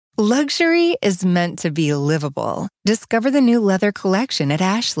Luxury is meant to be livable. Discover the new leather collection at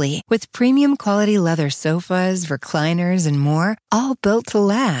Ashley with premium quality leather sofas, recliners, and more, all built to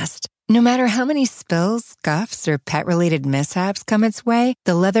last. No matter how many spills, scuffs, or pet-related mishaps come its way,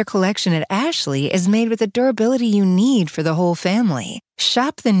 the leather collection at Ashley is made with the durability you need for the whole family.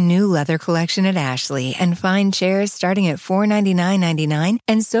 Shop the new leather collection at Ashley and find chairs starting at $499.99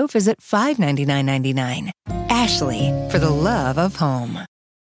 and sofas at $599.99. Ashley, for the love of home.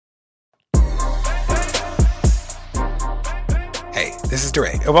 Hey, this is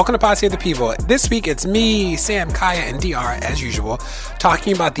DeRay, and welcome to Pod Save the People. This week, it's me, Sam, Kaya, and DR, as usual,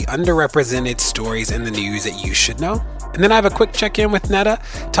 talking about the underrepresented stories in the news that you should know. And then I have a quick check-in with Netta,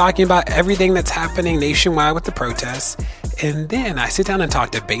 talking about everything that's happening nationwide with the protests. And then I sit down and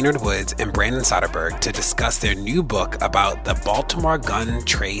talk to Baynard Woods and Brandon Soderberg to discuss their new book about the Baltimore Gun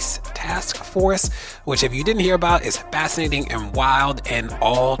Trace Task Force, which, if you didn't hear about, is fascinating and wild and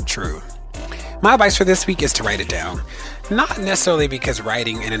all true. My advice for this week is to write it down. Not necessarily because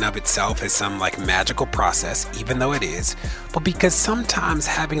writing in and of itself is some magical process, even though it is, but because sometimes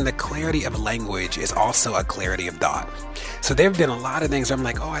having the clarity of language is also a clarity of thought. So there have been a lot of things where I'm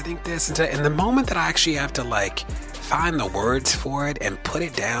like, oh, I think this and that. And the moment that I actually have to find the words for it and put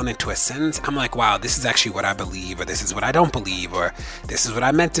it down into a sentence, I'm like, wow, this is actually what I believe, or this is what I don't believe, or this is what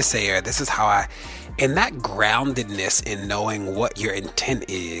I meant to say, or this is how I... And that groundedness in knowing what your intent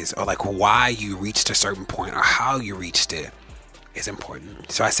is, or why you reached a certain point or how you reached it, is important.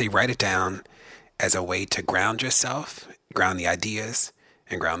 So I say write it down as a way to ground yourself, ground the ideas,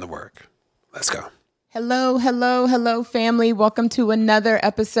 and ground the work. Let's go. Hello, family. Welcome to another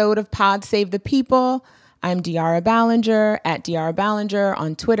episode of Pod Save the People. I'm Diarra Ballinger at Diarra Ballinger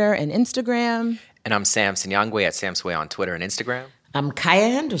on Twitter and Instagram. And I'm Sam Sinyangwe at Sam Sway on Twitter and Instagram. I'm Kaya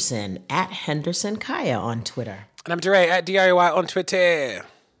Henderson at Henderson Kaya on Twitter. And I'm DeRay at DRY on Twitter.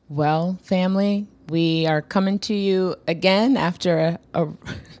 Well, family, we are coming to you again after a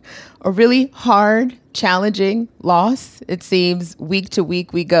really hard, challenging loss. It seems week to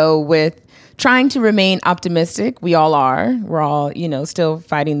week we go with trying to remain optimistic. We all are. We're all, still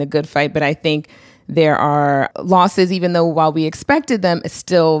fighting the good fight. But I think there are losses, even though while we expected them, it's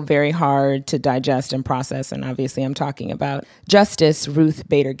still very hard to digest and process. And obviously, I'm talking about Justice Ruth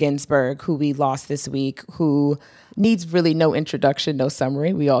Bader Ginsburg, who we lost this week, who needs really no introduction, no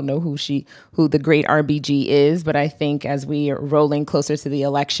summary. We all know who the great RBG is. But I think as we are rolling closer to the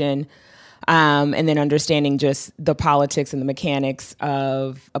election, and then understanding just the politics and the mechanics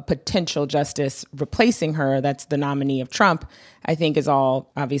of a potential justice replacing her, that's the nominee of Trump, I think is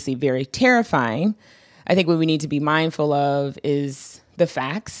all obviously very terrifying. I think what we need to be mindful of is the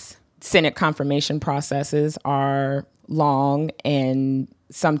facts. Senate confirmation processes are long and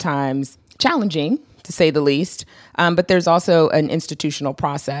sometimes challenging, to say the least. But there's also an institutional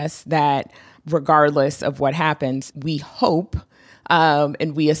process that, regardless of what happens, we hope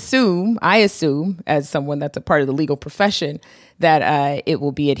and I assume, as someone that's a part of the legal profession, that it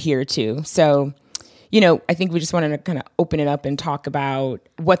will be adhered to. So, I think we just wanted to kind of open it up and talk about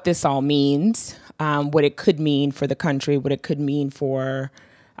what this all means, what it could mean for the country, what it could mean for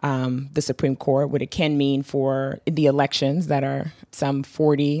the Supreme Court, what it can mean for the elections that are some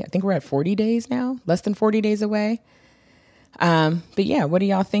 40, I think we're at 40 days now, less than 40 days away. But yeah, what are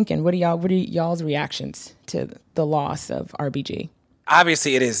y'all thinking? What are y'all's reactions to the loss of RBG?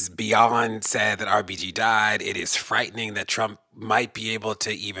 Obviously, it is beyond sad that RBG died. It is frightening that Trump might be able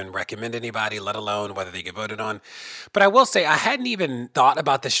to even recommend anybody, let alone whether they get voted on. But I will say, I hadn't even thought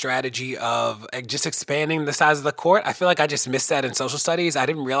about the strategy of just expanding the size of the court. I feel like I just missed that in social studies. I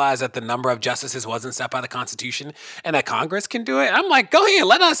didn't realize that the number of justices wasn't set by the Constitution and that Congress can do it. I'm like, go ahead,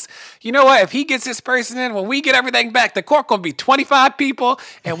 let us. You know what? If he gets this person in, when we get everything back, the court going to be 25 people,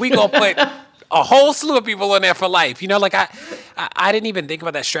 and we going to put a whole slew of people in there for life. I didn't even think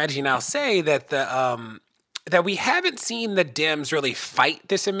about that strategy. And I'll say that that we haven't seen the Dems really fight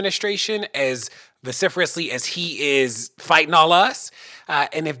this administration as vociferously as he is fighting all us.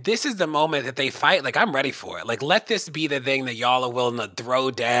 And if this is the moment that they fight, I'm ready for it. Let this be the thing that y'all are willing to throw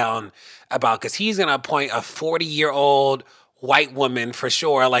down about, because he's going to appoint a 40-year-old white woman for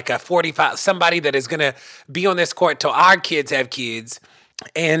sure, a 45, somebody that is going to be on this court till our kids have kids.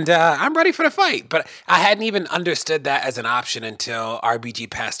 And I'm ready for the fight. But I hadn't even understood that as an option until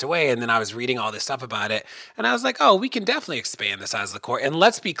RBG passed away. And then I was reading all this stuff about it. And I was like, oh, we can definitely expand the size of the court. And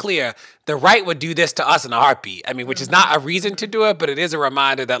let's be clear, the right would do this to us in a heartbeat. Which is not a reason to do it, but it is a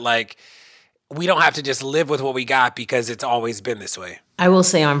reminder that, we don't have to just live with what we got because it's always been this way. I will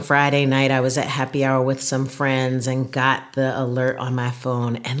say on Friday night, I was at happy hour with some friends and got the alert on my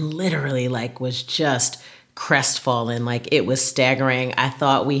phone and literally was just crestfallen. Like, it was staggering. I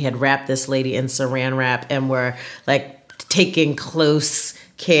thought we had wrapped this lady in saran wrap and were like taking close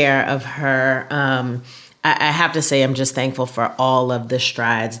care of her. I have to say, I'm just thankful for all of the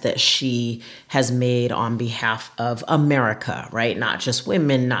strides that she has made on behalf of America, right? Not just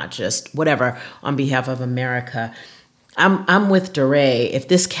women, not just whatever, on behalf of America. I'm with DeRay. If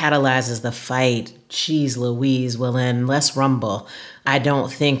this catalyzes the fight, geez Louise, well then, let's rumble. I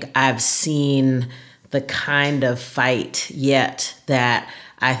don't think I've seen the kind of fight yet that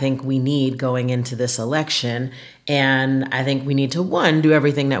I think we need going into this election. And I think we need to, one, do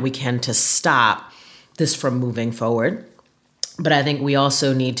everything that we can to stop this from moving forward. But I think we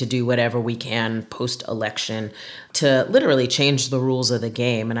also need to do whatever we can post-election to literally change the rules of the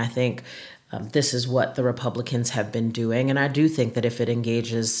game. And I think this is what the Republicans have been doing. And I do think that if it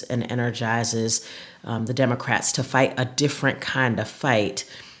engages and energizes the Democrats to fight a different kind of fight,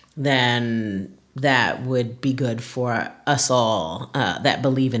 then that would be good for us all that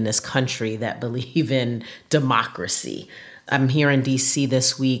believe in this country, that believe in democracy. I'm here in D.C.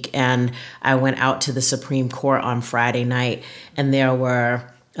 this week, and I went out to the Supreme Court on Friday night, and there were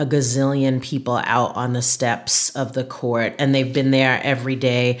a gazillion people out on the steps of the court, and they've been there every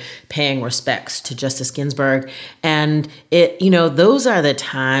day paying respects to Justice Ginsburg. And those are the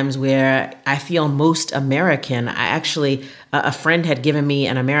times where I feel most American. I actually, a friend had given me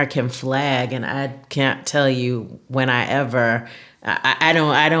an American flag, and I can't tell you when I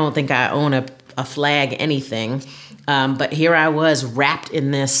don't think I own a flag anything. But here I was wrapped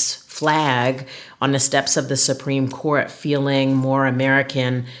in this flag on the steps of the Supreme Court, feeling more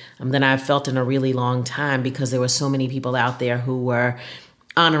American than I've felt in a really long time, because there were so many people out there who were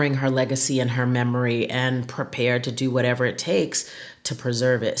honoring her legacy and her memory and prepared to do whatever it takes to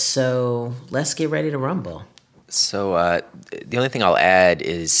preserve it. So let's get ready to rumble. So the only thing I'll add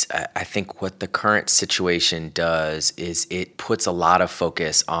is I think what the current situation does is it puts a lot of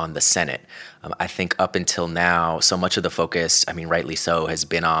focus on the Senate. I think up until now, so much of the focus, I mean, rightly so, has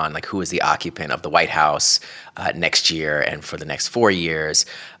been on like who is the occupant of the White House next year and for the next 4 years.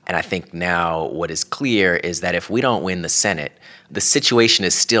 And I think now what is clear is that if we don't win the Senate, the situation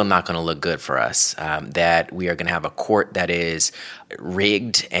is still not going to look good for us, that we are going to have a court that is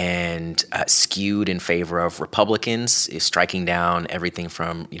rigged and skewed in favor of Republicans, is striking down everything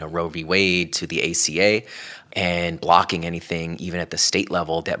from Roe v. Wade to the ACA, and blocking anything even at the state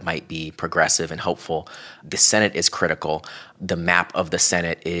level that might be progressive and hopeful. The Senate is critical. The map of the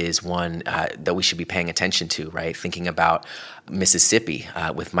Senate is one that we should be paying attention to, right? Thinking about Mississippi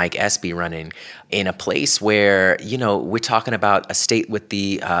with Mike Espy running in a place where, we're talking about a state with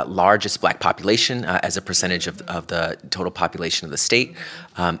the largest Black population as a percentage of the total population of the state,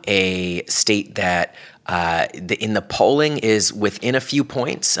 a state that in the polling is within a few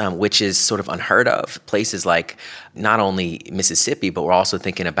points, which is sort of unheard of. Places like not only Mississippi, but we're also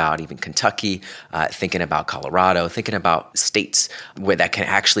thinking about even Kentucky, thinking about Colorado, thinking about states where that can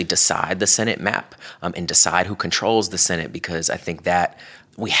actually decide the Senate map and decide who controls the Senate, because I think that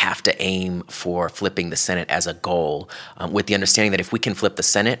we have to aim for flipping the Senate as a goal, with the understanding that if we can flip the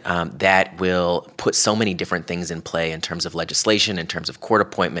Senate, that will put so many different things in play in terms of legislation, in terms of court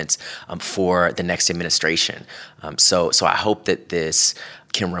appointments for the next administration. So I hope that this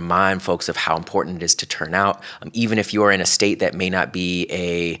can remind folks of how important it is to turn out, even if you're in a state that may not be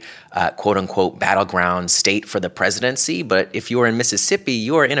a quote-unquote battleground state for the presidency. But if you're in Mississippi,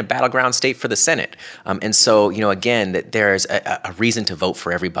 you are in a battleground state for the Senate. And so, again, that there's a reason to vote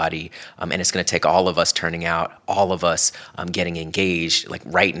for everybody, and it's going to take all of us turning out, all of us getting engaged. Like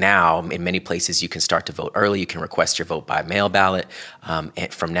right now, in many places, you can start to vote early. You can request your vote by mail ballot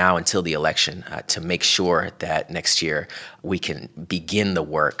from now until the election to make sure that next year we can begin the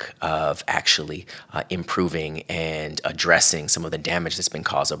work of actually improving and addressing some of the damage that's been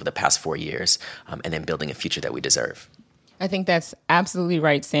caused over the past 4 years, and then building a future that we deserve. I think that's absolutely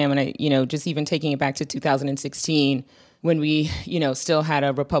right, Sam. And just even taking it back to 2016, when we, still had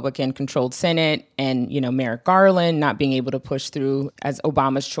a Republican-controlled Senate, and, Merrick Garland not being able to push through as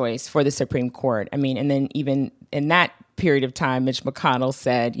Obama's choice for the Supreme Court. I mean, and then even in that period of time, Mitch McConnell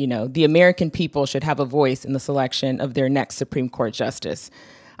said, the American people should have a voice in the selection of their next Supreme Court justice.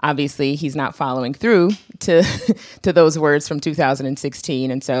 Obviously, he's not following through to those words from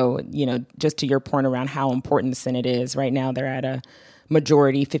 2016. And so, just to your point around how important the Senate is, right now they're at a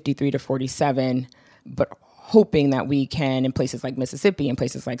majority, 53 to 47, but hoping that we can, in places like Mississippi and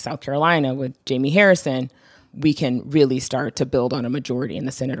places like South Carolina with Jamie Harrison, we can really start to build on a majority in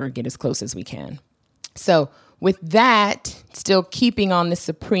the Senate or get as close as we can. So with that, still keeping on the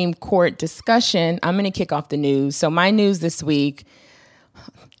Supreme Court discussion, I'm going to kick off the news. So my news this week,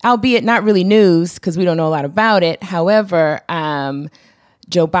 albeit not really news because we don't know a lot about it. However,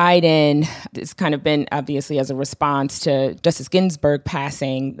 Joe Biden has kind of been obviously as a response to Justice Ginsburg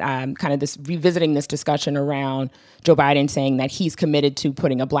passing, kind of this revisiting this discussion around Joe Biden saying that he's committed to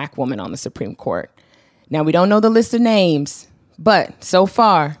putting a Black woman on the Supreme Court. Now, we don't know the list of names, but so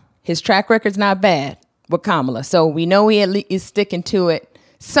far, his track record's not bad with Kamala. So we know he at least is sticking to it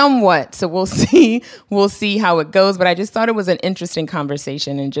somewhat. So we'll see how it goes. But I just thought it was an interesting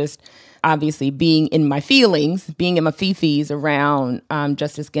conversation, and just obviously being in my feelings, being in my fifis around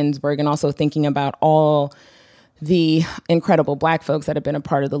Justice Ginsburg, and also thinking about all the incredible Black folks that have been a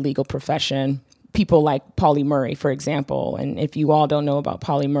part of the legal profession. People like Pauli Murray, for example. And if you all don't know about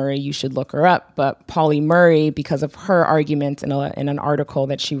Pauli Murray, you should look her up. But Pauli Murray, because of her arguments in an article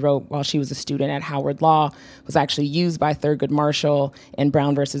that she wrote while she was a student at Howard Law, was actually used by Thurgood Marshall in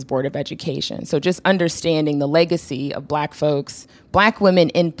Brown versus Board of Education. So just understanding the legacy of Black folks, Black women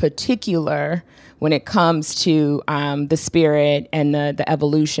in particular, when it comes to the spirit and the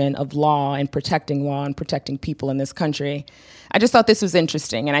evolution of law and protecting people in this country. I just thought this was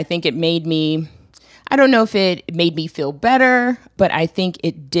interesting. And I think it made me, I don't know if it made me feel better, but I think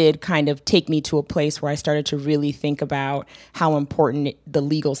it did kind of take me to a place where I started to really think about how important the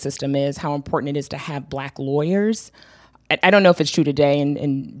legal system is, how important it is to have Black lawyers. I don't know if it's true today,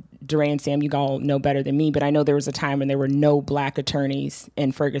 and DeRay and Sam, you all know better than me, but I know there was a time when there were no Black attorneys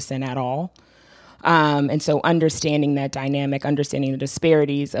in Ferguson at all. And so understanding that dynamic, understanding the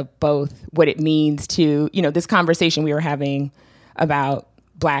disparities of both what it means to, this conversation we were having about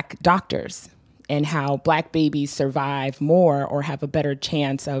Black doctors and how Black babies survive more or have a better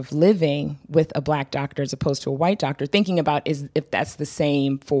chance of living with a Black doctor as opposed to a white doctor, thinking about if that's the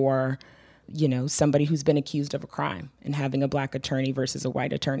same for, somebody who's been accused of a crime and having a Black attorney versus a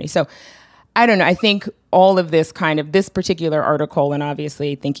white attorney. So I don't know. I think all of this this particular article, and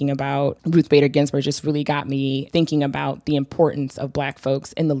obviously thinking about Ruth Bader Ginsburg, just really got me thinking about the importance of Black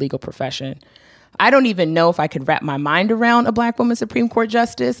folks in the legal profession. I don't even know if I could wrap my mind around a Black woman Supreme Court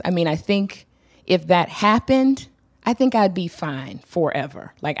justice. I mean, I think if that happened, I think I'd be fine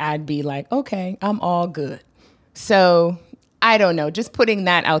forever. Like, I'd be like, okay, I'm all good. So I don't know. Just putting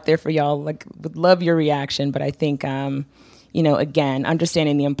that out there for y'all, would love your reaction. But I think, again,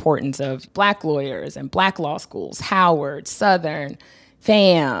 understanding the importance of Black lawyers and Black law schools, Howard, Southern,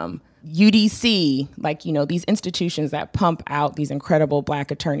 FAM, UDC, these institutions that pump out these incredible Black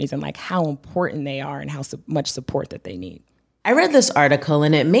attorneys, and how important they are and how much support that they need. I read this article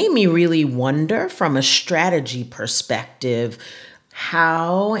and it made me really wonder from a strategy perspective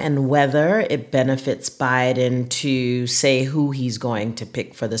how and whether it benefits Biden to say who he's going to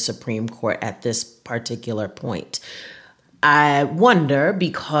pick for the Supreme Court at this particular point. I wonder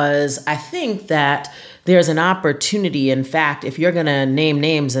because I think that there's an opportunity. In fact, if you're going to name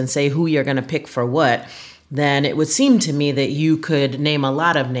names and say who you're going to pick for what, then it would seem to me that you could name a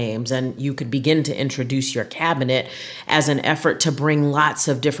lot of names and you could begin to introduce your cabinet as an effort to bring lots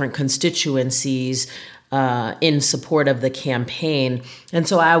of different constituencies in support of the campaign. And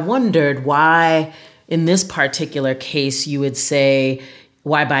so I wondered why, in this particular case, you would say,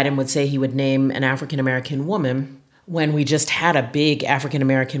 why Biden would say he would name an African-American woman when we just had a big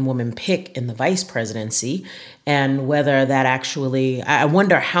African-American woman pick in the vice presidency, and whether that actually, I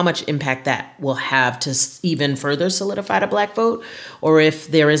wonder how much impact that will have to even further solidify the Black vote, or if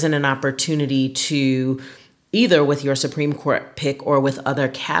there isn't an opportunity to, either with your Supreme Court pick or with other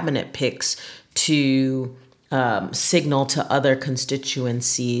cabinet picks, to signal to other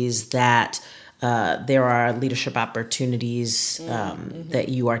constituencies that there are leadership opportunities that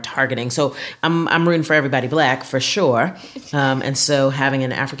you are targeting. So I'm rooting for everybody Black for sure. And so having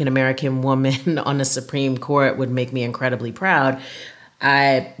an African-American woman on the Supreme Court would make me incredibly proud.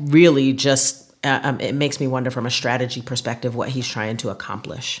 I really just, it makes me wonder from a strategy perspective what he's trying to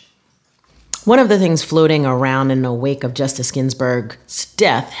accomplish. One of the things floating around in the wake of Justice Ginsburg's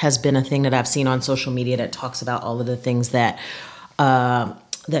death has been a thing that I've seen on social media that talks about all of the things that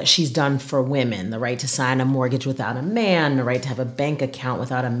she's done for women: the right to sign a mortgage without a man, the right to have a bank account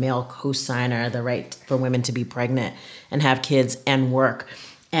without a male cosigner, the right for women to be pregnant and have kids and work.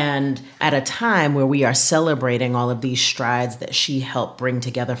 And at a time where we are celebrating all of these strides that she helped bring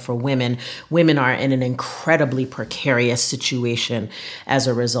together for women, women are in an incredibly precarious situation as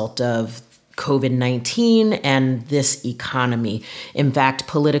a result of COVID-19 and this economy. In fact,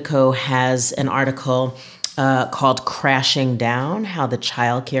 Politico has an article called Crashing Down: How the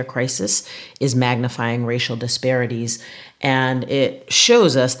Childcare Crisis is Magnifying Racial Disparities. And it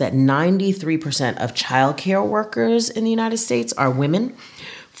shows us that 93% of childcare workers in the United States are women.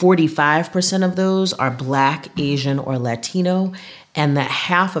 45% of those are Black, Asian, or Latino, and that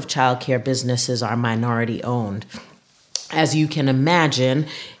half of childcare businesses are minority owned. As you can imagine,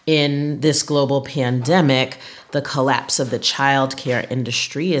 in this global pandemic, the collapse of the childcare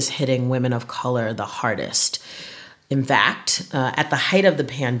industry is hitting women of color the hardest. In fact, at the height of the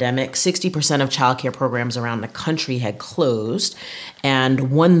pandemic, 60% of childcare programs around the country had closed,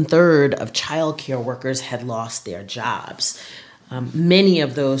 and 1/3 of childcare workers had lost their jobs. Many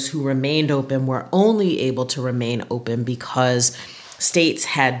of those who remained open were only able to remain open because states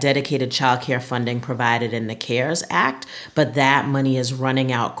had dedicated childcare funding provided in the CARES Act, but that money is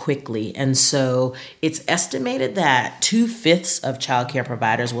running out quickly. And so it's estimated that 2/5 of childcare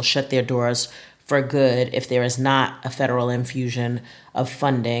providers will shut their doors for good if there is not a federal infusion of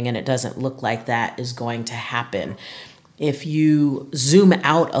funding, and it doesn't look like that is going to happen. If you zoom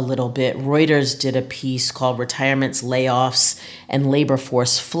out a little bit, Reuters did a piece called Retirements, Layoffs, and Labor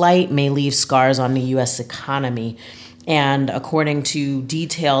Force Flight May Leave Scars on the U.S. Economy. And according to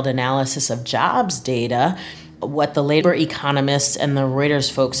detailed analysis of jobs data, what the labor economists and the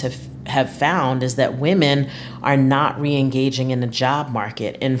Reuters folks have found is that women are not re-engaging in the job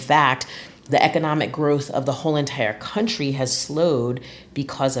market. In fact, the economic growth of the whole entire country has slowed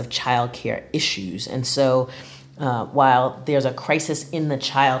because of childcare issues. And so while there's a crisis in the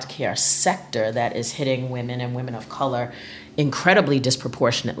childcare sector that is hitting women and women of color incredibly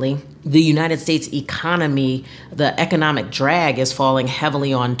disproportionately, the United States economy, the economic drag is falling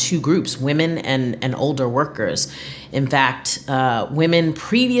heavily on two groups, women and older workers. In fact, women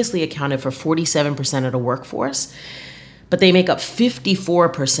previously accounted for 47% of the workforce, but they make up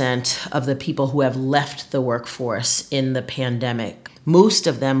 54% of the people who have left the workforce in the pandemic, most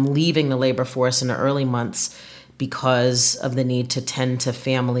of them leaving the labor force in the early months because of the need to tend to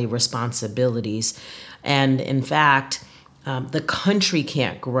family responsibilities. And in fact, the country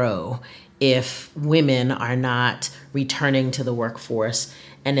can't grow if women are not returning to the workforce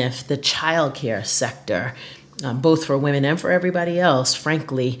and if the childcare sector, both for women and for everybody else,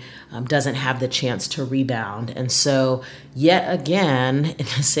 frankly, doesn't have the chance to rebound. And so yet again, in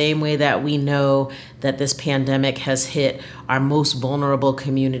the same way that we know that this pandemic has hit our most vulnerable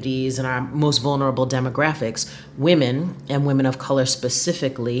communities and our most vulnerable demographics, women and women of color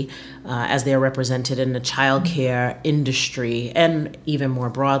specifically, as they're represented in the childcare industry and even more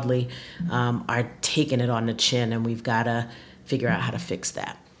broadly, are taking it on the chin, and we've got to figure out how to fix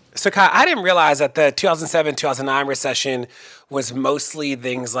that. So, Kai, I didn't realize that the 2007-2009 recession was mostly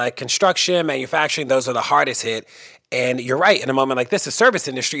things like construction, manufacturing. Those are the hardest hit. And you're right. In a moment like this, the service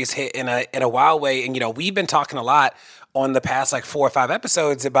industry is hit in a wild way. And, we've been talking a lot on the past 4 or 5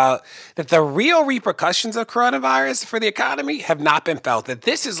 episodes about that the real repercussions of coronavirus for the economy have not been felt. That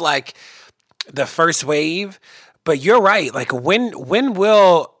this is like the first wave. But you're right. When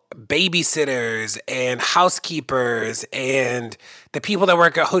will babysitters and housekeepers and the people that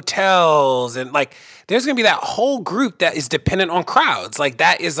work at hotels and there's going to be that whole group that is dependent on crowds.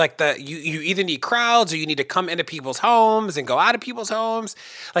 That is you either need crowds or you need to come into people's homes and go out of people's homes.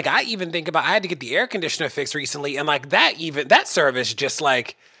 I even think about, I had to get the air conditioner fixed recently, and that service just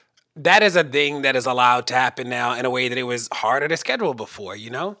that is a thing that is allowed to happen now in a way that it was harder to schedule before,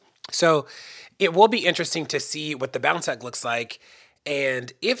 So it will be interesting to see what the bounce back looks like.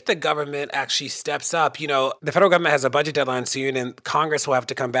 And if the government actually steps up, the federal government has a budget deadline soon and Congress will have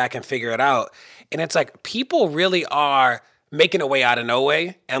to come back and figure it out. And it's people really are making a way out of no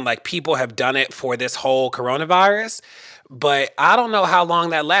way. And people have done it for this whole coronavirus. But I don't know how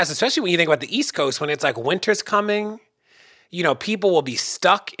long that lasts, especially when you think about the East Coast, when it's winter's coming. People will be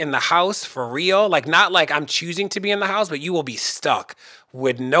stuck in the house for real. Not I'm choosing to be in the house, but you will be stuck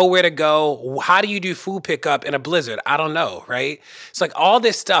with nowhere to go. How do you do food pickup in a blizzard? I don't know, right? It's all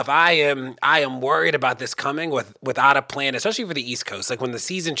this stuff. I am worried about this coming without a plan, especially for the East Coast. When the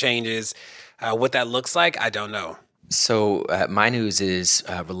season changes, what that looks like, I don't know. So my news is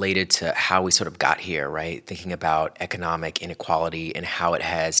related to how we sort of got here, right? Thinking about economic inequality and how it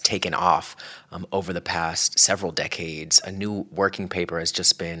has taken off over the past several decades. A new working paper has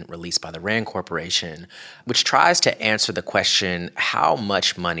just been released by the RAND Corporation, which tries to answer the question, how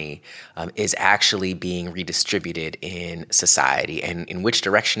much money is actually being redistributed in society, and in which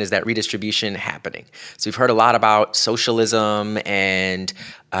direction is that redistribution happening? So we've heard a lot about socialism and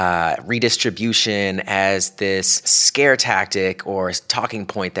redistribution as this scare tactic or talking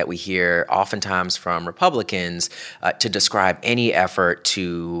point that we hear oftentimes from Republicans to describe any effort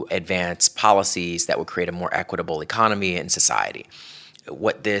to advance policies that would create a more equitable economy and society.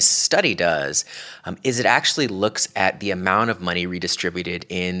 What this study does is it actually looks at the amount of money redistributed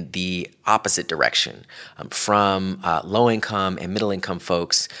in the opposite direction, from low-income and middle-income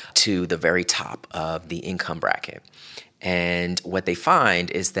folks to the very top of the income bracket. And what they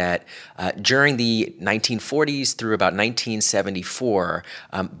find is that during the 1940s through about 1974,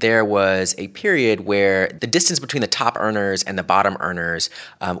 there was a period where the distance between the top earners and the bottom earners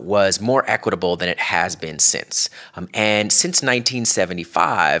was more equitable than it has been since. And since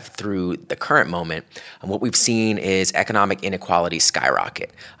 1975 through the current moment, what we've seen is economic inequality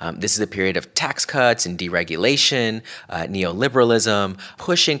skyrocket. This is a period of tax cuts and deregulation, neoliberalism,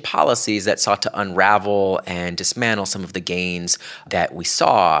 pushing policies that sought to unravel and dismantle some of the gains that we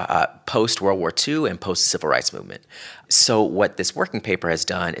saw post-World War II and post-Civil Rights Movement. So what this working paper has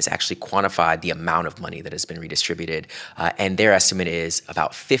done is actually quantified the amount of money that has been redistributed, and their estimate is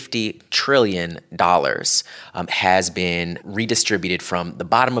about $50 trillion has been redistributed from the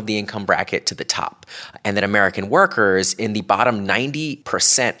bottom of the income bracket to the top, and that American workers in the bottom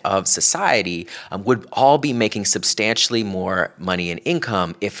 90% of society would all be making substantially more money in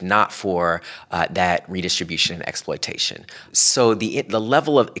income if not for that redistribution and exploitation. So the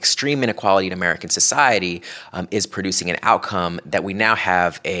level of extreme inequality in American society is producing an outcome that we now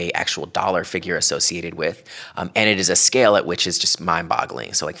have a actual dollar figure associated with, and it is a scale at which is just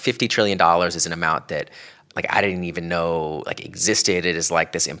mind-boggling. So like $50 trillion is an amount that I didn't even know existed. It is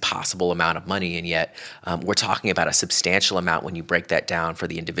this impossible amount of money, and yet we're talking about a substantial amount when you break that down for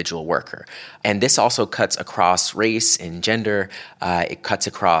the individual worker. And this also cuts across race and gender. It cuts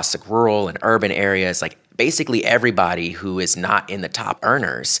across rural and urban areas. Basically everybody who is not in the top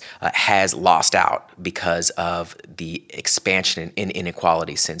earners has lost out because of the expansion in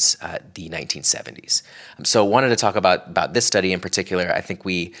inequality since the 1970s. So wanted to talk about this study in particular. I think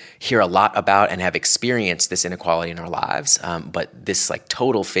we hear a lot about and have experienced this inequality in our lives, but this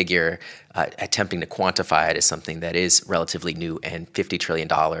total figure, attempting to quantify it is something that is relatively new, and $50 trillion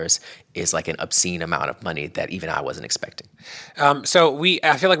is an obscene amount of money that even I wasn't expecting. So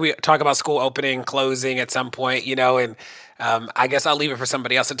I feel like we talk about school opening, closing at some point, and I guess I'll leave it for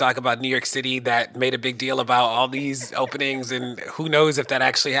somebody else to talk about New York City that made a big deal about all these openings, and who knows if that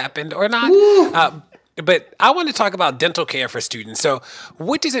actually happened or not. But I want to talk about dental care for students. So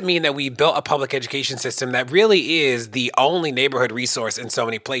what does it mean that we built a public education system that really is the only neighborhood resource in so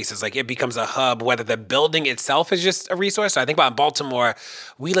many places? It becomes a hub, whether the building itself is just a resource. So I think about Baltimore,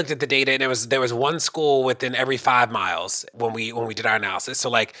 we looked at the data and there was one school within every 5 miles when we did our analysis.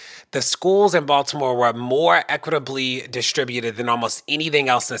 So the schools in Baltimore were more equitably distributed than almost anything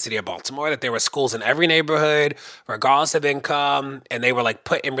else in the city of Baltimore, that there were schools in every neighborhood, regardless of income, and they were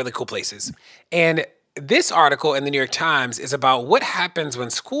put in really cool places. And this article in the New York Times is about what happens when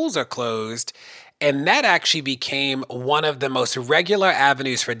schools are closed, and that actually became one of the most regular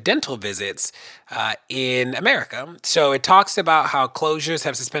avenues for dental visits in America. So it talks about how closures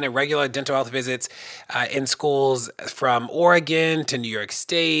have suspended regular dental health visits in schools from Oregon to New York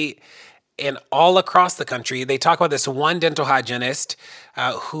State and all across the country. They talk about this one dental hygienist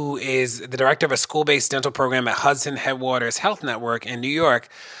who is the director of a school-based dental program at Hudson Headwaters Health Network in New York.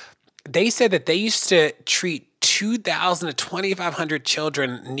 They said that they used to treat 2,000 to 2,500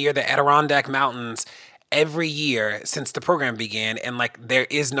 children near the Adirondack Mountains every year since the program began, and there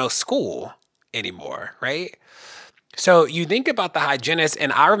is no school anymore, right? So you think about the hygienist,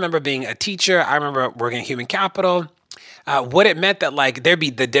 and I remember being a teacher. I remember working at Human Capital. What it meant that there'd be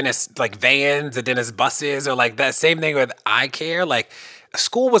the dentist vans, the dentist buses, or that same thing with eye care.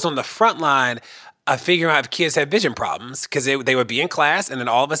 School was on the front line of figuring out if kids had vision problems, because they would be in class and then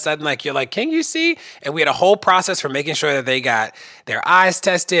all of a sudden you're can you see? And we had a whole process for making sure that they got their eyes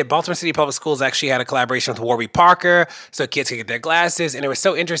tested. Baltimore City Public Schools actually had a collaboration with Warby Parker so kids could get their glasses. And it was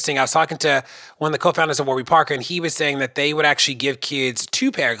so interesting. I was talking to one of the co-founders of Warby Parker, and he was saying that they would actually give kids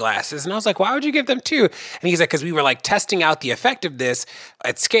 2 pair of glasses. And I was like, why would you give them 2? And he's like, because we were testing out the effect of this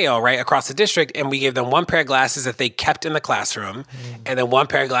at scale, right, across the district. And we gave them 1 pair of glasses that they kept in the classroom and then 1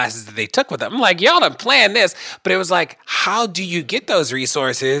 pair of glasses that they took with them. I'm like, y'all done planned this. But it was how do you get those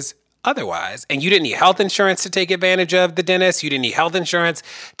resources otherwise? And you didn't need health insurance to take advantage of the dentist. You didn't need health insurance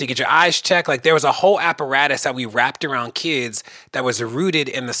to get your eyes checked. There was a whole apparatus that we wrapped around kids that was rooted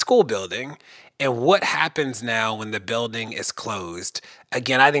in the school building. And what happens now when the building is closed?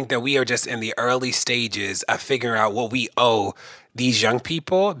 Again, I think that we are just in the early stages of figuring out what we owe these young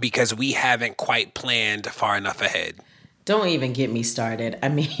people because we haven't quite planned far enough ahead. Don't even get me started. I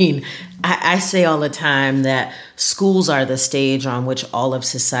mean, I say all the time that schools are the stage on which all of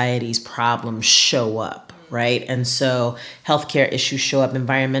society's problems show up, right? And so healthcare issues show up,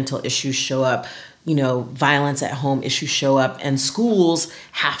 environmental issues show up, violence at home issues show up, and schools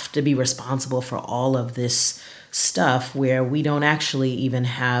have to be responsible for all of this stuff where we don't actually even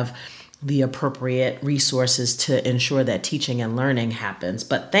have the appropriate resources to ensure that teaching and learning happens.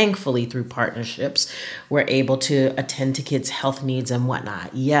 But thankfully, through partnerships, we're able to attend to kids' health needs and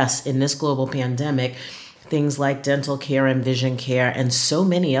whatnot. Yes, in this global pandemic, things like dental care and vision care and so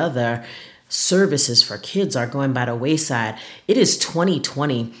many other services for kids are going by the wayside. It is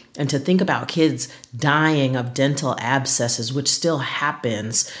 2020, and to think about kids dying of dental abscesses, which still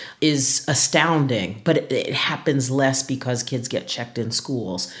happens, is astounding, but it happens less because kids get checked in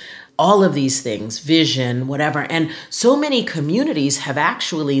schools. All of these things, vision, whatever. And so many communities have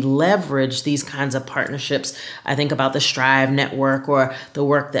actually leveraged these kinds of partnerships. I think about the Strive Network or the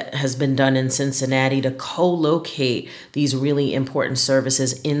work that has been done in Cincinnati to co-locate these really important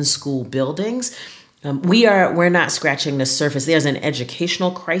services in school buildings. We're not scratching the surface. There's an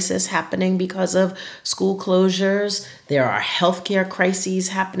educational crisis happening because of school closures. There are healthcare crises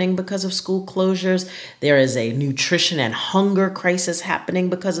happening because of school closures. There is a nutrition and hunger crisis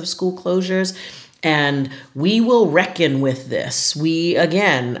happening because of school closures. And we will reckon with this.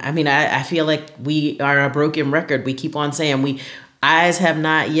 I feel like we are a broken record. We keep on saying eyes have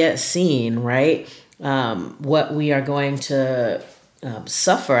not yet seen, right? What we are going to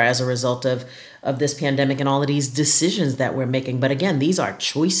suffer as a result of this pandemic and all of these decisions that we're making. But again, these are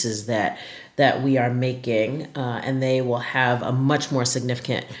choices that we are making, and they will have a much more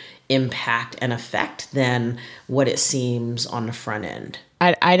significant impact and effect than what it seems on the front end.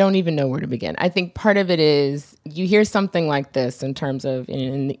 I don't even know where to begin. I think part of it is you hear something like this in terms of,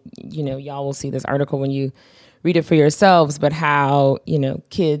 and y'all will see this article when you read it for yourselves, but how,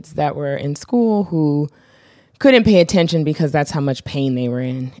 kids that were in school who couldn't pay attention because that's how much pain they were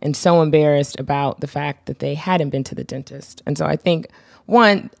in, and so embarrassed about the fact that they hadn't been to the dentist. And so I think,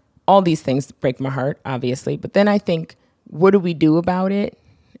 one, all these things break my heart, obviously, but then I think, what do we do about it?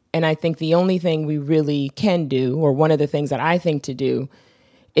 And I think the only thing we really can do, or one of the things that I think to do,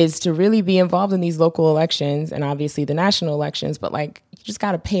 is to really be involved in these local elections and obviously the national elections, but you just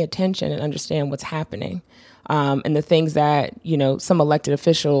got to pay attention and understand what's happening. And the things that, some elected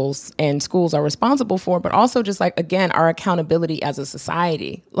officials and schools are responsible for, but also just again, our accountability as a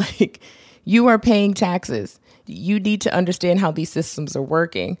society. You are paying taxes. You need to understand how these systems are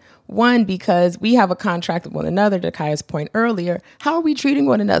working. One, because we have a contract with one another, to Kaya's point earlier. How are we treating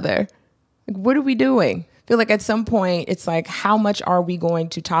one another? What are we doing? I feel like at some point, it's how much are we going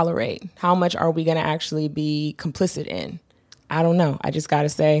to tolerate? How much are we going to actually be complicit in? I don't know. I just got to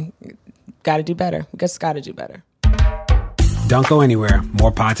say, got to do better. We just got to do better. Don't go anywhere.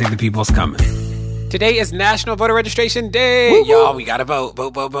 More Pod Save the People's coming. Today is National Voter Registration Day. Woo-hoo. Y'all, we got to vote.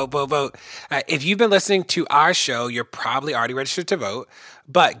 Vote. If you've been listening to our show, you're probably already registered to vote.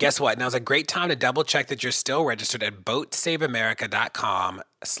 But guess what? Now's a great time to double check that you're still registered at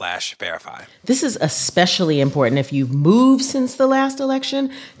votesaveamerica.com/verify. This is especially important if you've moved since the last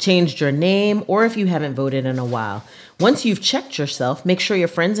election, changed your name, or if you haven't voted in a while. Once you've checked yourself, make sure your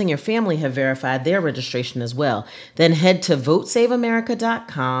friends and your family have verified their registration as well. Then head to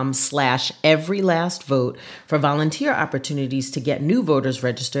votesaveamerica.com/everylastvote for volunteer opportunities to get new voters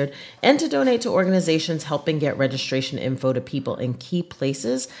registered and to donate to organizations helping get registration info to people in key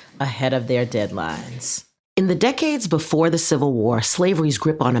places ahead of their deadlines. In the decades before the Civil War, slavery's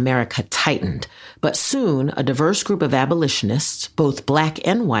grip on America tightened, but soon a diverse group of abolitionists, both black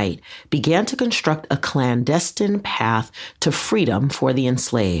and white, began to construct a clandestine path to freedom for the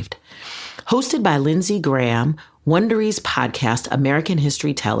enslaved. Hosted by Lindsey Graham, Wondery's podcast, American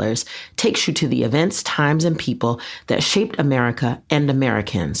History Tellers, takes you to the events, times, and people that shaped America and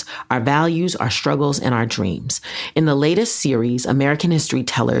Americans, our values, our struggles, and our dreams. In the latest series, American History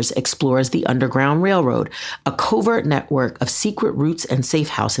Tellers explores the Underground Railroad, a covert network of secret routes and safe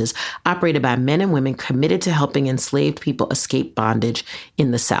houses operated by men and women committed to helping enslaved people escape bondage in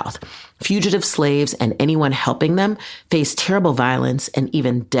the South. Fugitive slaves and anyone helping them face terrible violence and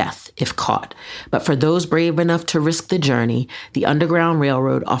even death if caught. But for those brave enough to risk the journey, the Underground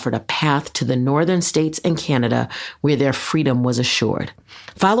Railroad offered a path to the northern states and Canada where their freedom was assured.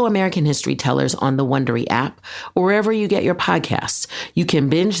 Follow American History Tellers on the Wondery app or wherever you get your podcasts. You can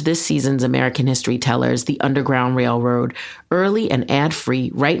binge this season's American History Tellers, The Underground Railroad, early and ad-free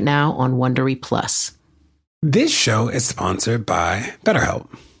right now on Wondery Plus. This show is sponsored by BetterHelp.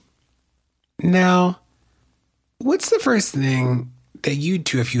 Now, what's the first thing that you'd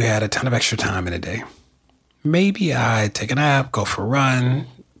do if you had a ton of extra time in a day? Maybe I'd take a nap, go for a run,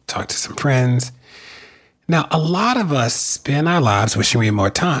 talk to some friends. Now, a lot of us spend our lives wishing we had more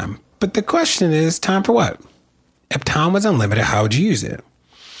time. But the question is, time for what? If time was unlimited, how would you use it?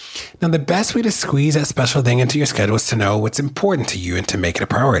 Now, the best way to squeeze that special thing into your schedule is to know what's important to you and to make it a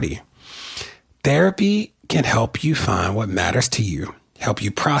priority. Therapy can help you find what matters to you, help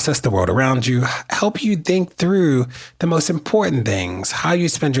you process the world around you, help you think through the most important things, how you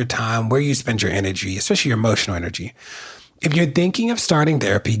spend your time, where you spend your energy, especially your emotional energy. If you're thinking of starting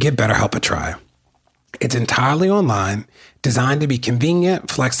therapy, give BetterHelp a try. It's entirely online, designed to be convenient,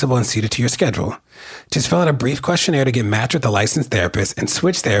 flexible, and suited to your schedule. Just fill out a brief questionnaire to get matched with a licensed therapist and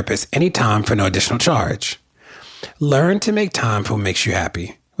switch therapists anytime for no additional charge. Learn to make time for what makes you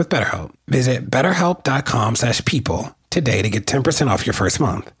happy with BetterHelp. Visit betterhelp.com/people today to get 10% off your first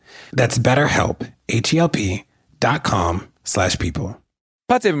month. That's BetterHelp, HELP.com/people.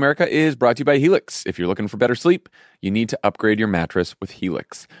 Pod Save America is brought to you by Helix. If you're looking for better sleep, you need to upgrade your mattress with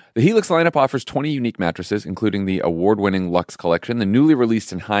Helix. The Helix lineup offers 20 unique mattresses, including the award-winning Luxe Collection, the newly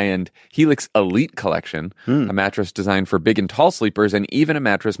released and high-end Helix Elite Collection, a mattress designed for big and tall sleepers, and even a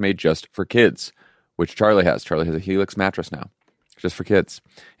mattress made just for kids, which Charlie has. Charlie has a Helix mattress now, just for kids,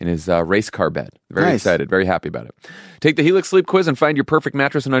 in his race car bed. Very excited, very happy about it. Take the Helix Sleep Quiz and find your perfect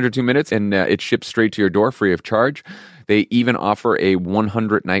mattress in under 2 minutes, and it ships straight to your door free of charge. They even offer a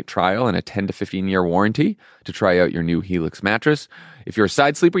 100-night trial and a 10 to 15-year warranty to try out your new Helix mattress. If you're a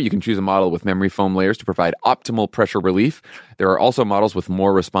side sleeper, you can choose a model with memory foam layers to provide optimal pressure relief. There are also models with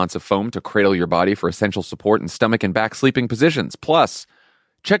more responsive foam to cradle your body for essential support in stomach and back sleeping positions. Plus,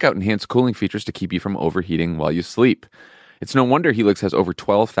 check out enhanced cooling features to keep you from overheating while you sleep. It's no wonder Helix has over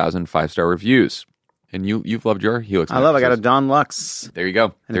 12,000 5-star reviews. And you've loved your Helix mattresses. I got a Dawn Luxe. There you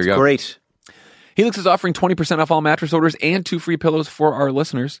go. And it's great. Helix is offering 20% off all mattress orders and 2 free pillows for our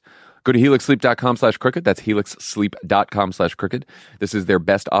listeners. Go to helixsleep.com/crooked. That's helixsleep.com/crooked. This is their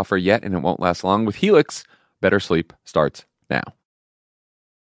best offer yet, and it won't last long. With Helix, better sleep starts now.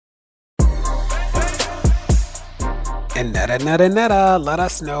 And Netta, let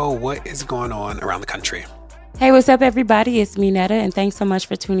us know what is going on around the country. Hey, what's up, everybody? It's me, Netta, and thanks so much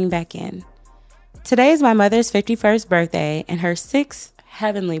for tuning back in. Today is my mother's 51st birthday and her 6th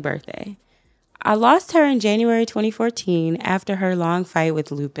heavenly birthday. I lost her in January 2014 after her long fight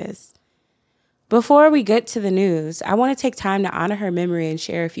with lupus. Before we get to the news, I want to take time to honor her memory and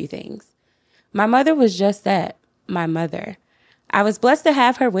share a few things. My mother was just that, my mother. I was blessed to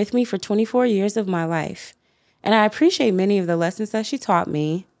have her with me for 24 years of my life, and I appreciate many of the lessons that she taught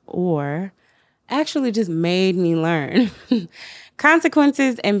me, or actually just made me learn.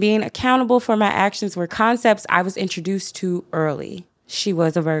 Consequences and being accountable for my actions were concepts I was introduced to early. She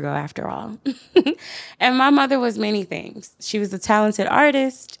was a Virgo after all. And my mother was many things. She was a talented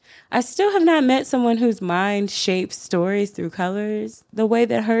artist. I still have not met someone whose mind shapes stories through colors the way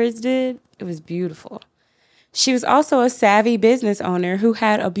that hers did. It was beautiful. She was also a savvy business owner who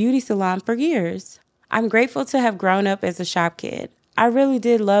had a beauty salon for years. I'm grateful to have grown up as a shop kid. I really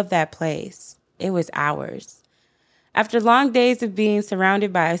did love that place. It was ours. After long days of being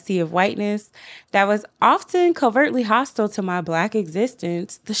surrounded by a sea of whiteness that was often covertly hostile to my Black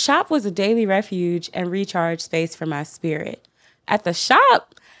existence, the shop was a daily refuge and recharge space for my spirit. At the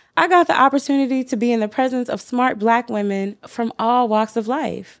shop, I got the opportunity to be in the presence of smart Black women from all walks of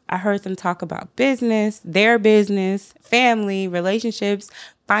life. I heard them talk about business, their business, family, relationships,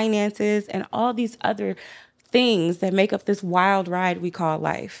 finances, and all these other things that make up this wild ride we call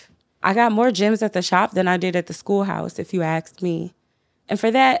life. I got more gems at the shop than I did at the schoolhouse, if you asked me. And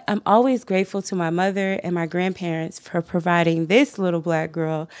for that, I'm always grateful to my mother and my grandparents for providing this little Black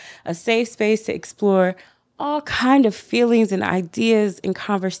girl a safe space to explore all kind of feelings and ideas and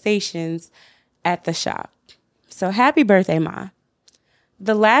conversations at the shop. So happy birthday, Ma.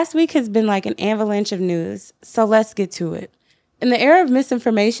 The last week has been like an avalanche of news, so let's get to it. In the era of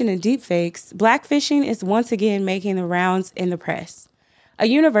misinformation and deepfakes, blackfishing is once again making the rounds in the press. A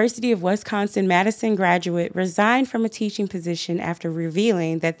University of Wisconsin-Madison graduate resigned from a teaching position after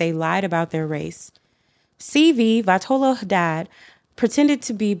revealing that they lied about their race. CV Vatolo Haddad pretended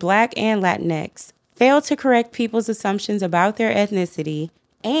to be Black and Latinx, failed to correct people's assumptions about their ethnicity,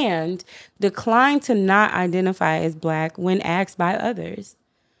 and declined to not identify as Black when asked by others.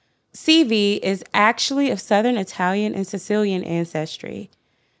 CV is actually of Southern Italian and Sicilian ancestry.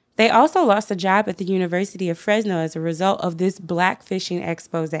 They also lost a job at the University of Fresno as a result of this blackfishing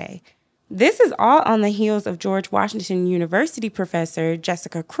expose. This is all on the heels of George Washington University professor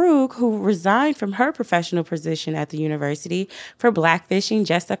Jessica Krug, who resigned from her professional position at the university for blackfishing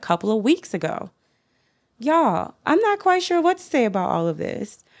just a couple of weeks ago. Y'all, I'm not quite sure what to say about all of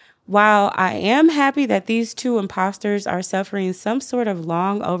this. While I am happy that these two imposters are suffering some sort of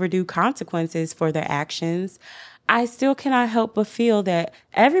long overdue consequences for their actions, I still cannot help but feel that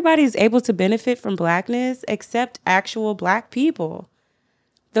everybody's able to benefit from Blackness except actual Black people.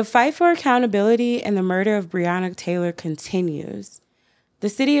 The fight for accountability and the murder of Breonna Taylor continues. the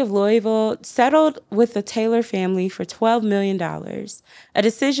city of Louisville settled with the Taylor family for $12 million, a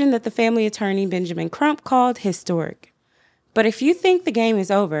decision that the family attorney Benjamin Crump called historic. But if you think the game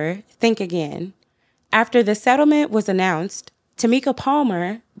is over, think again. After the settlement was announced, Tamika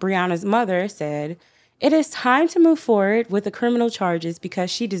Palmer, Breonna's mother, said, "It is time to move forward with the criminal charges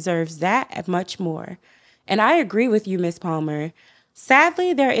because she deserves that and much more." And I agree with you, Ms. Palmer.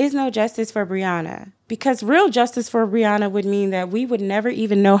 Sadly, there is no justice for Breonna, because real justice for Breonna would mean that we would never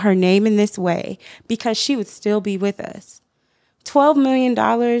even know her name in this way, because she would still be with us. $12 million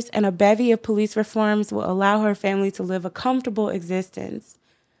and a bevy of police reforms will allow her family to live a comfortable existence.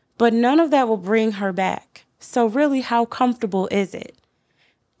 But none of that will bring her back. So really, how comfortable is it?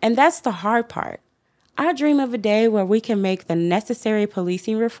 And that's the hard part. I dream of a day where we can make the necessary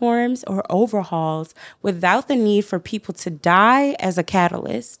policing reforms or overhauls without the need for people to die as a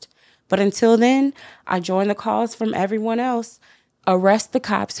catalyst. But until then, I join the calls from everyone else. Arrest the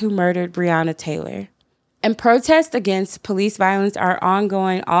cops who murdered Breonna Taylor. And protests against police violence are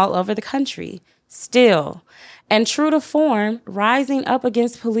ongoing all over the country, still. And true to form, rising up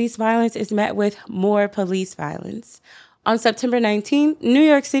against police violence is met with more police violence. On September 19th, New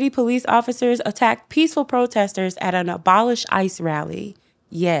York City police officers attacked peaceful protesters at an Abolish ICE rally.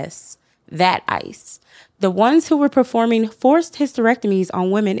 Yes, that ICE. The ones who were performing forced hysterectomies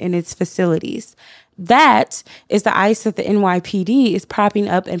on women in its facilities. That is the ICE that the NYPD is propping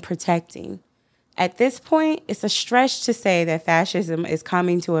up and protecting. At this point, it's a stretch to say that fascism is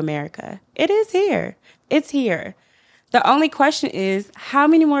coming to America. It is here. It's here. The only question is how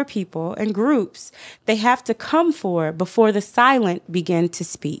many more people and groups they have to come for before the silent begin to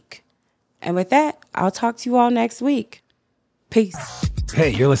speak. And with that, I'll talk to you all next week. Peace. Hey,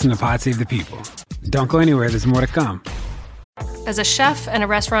 you're listening to Pod Save the People. Don't go anywhere. There's more to come. As a chef and a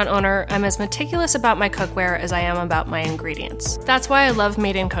restaurant owner, I'm as meticulous about my cookware as I am about my ingredients. That's why I love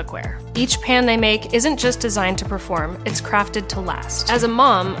Made in Cookware. Each pan they make isn't just designed to perform, it's crafted to last. As a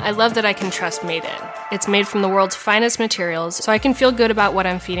mom, I love that I can trust Made in. It's made from the world's finest materials, so I can feel good about what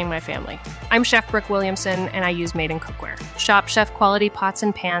I'm feeding my family. I'm Chef Brooke Williamson, and I use Made in Cookware. Shop chef-quality pots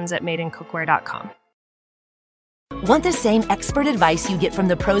and pans at madeincookware.com. Want the same expert advice you get from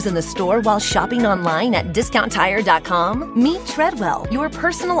the pros in the store while shopping online at DiscountTire.com? Meet Treadwell, your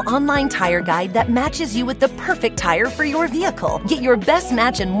personal online tire guide that matches you with the perfect tire for your vehicle. Get your best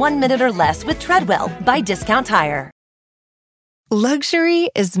match in 1 minute or less with Treadwell by Discount Tire. Luxury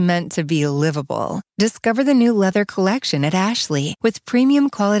is meant to be livable. Discover the new leather collection at Ashley with premium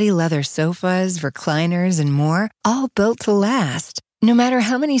quality leather sofas, recliners, and more, all built to last. No matter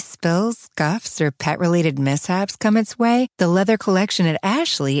how many spills, scuffs, or pet-related mishaps come its way, the leather collection at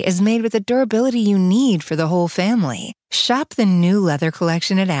Ashley is made with the durability you need for the whole family. Shop the new leather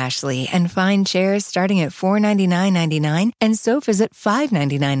collection at Ashley and find chairs starting at $499.99 and sofas at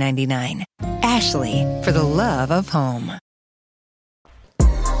 $599.99. Ashley, for the love of home.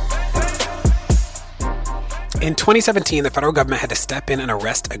 In 2017, the federal government had to step in and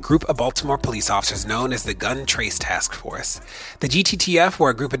arrest a group of Baltimore police officers known as the Gun Trace Task Force. The GTTF were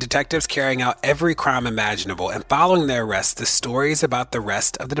a group of detectives carrying out every crime imaginable, and following their arrest, the stories about the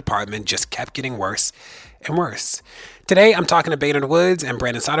rest of the department just kept getting worse and worse. Today, I'm talking to Baynard Woods and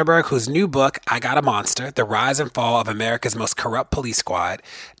Brandon Soderberg, whose new book, I Got a Monster, The Rise and Fall of America's Most Corrupt Police Squad,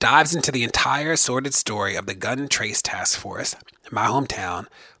 dives into the entire sordid story of the Gun Trace Task Force in my hometown,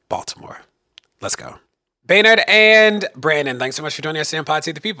 Baltimore. Let's go. Baynard and Brandon, thanks so much for joining us on Pod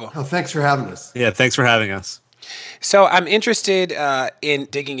Save the People. Oh, thanks for having us. Yeah, thanks for having us. So I'm interested in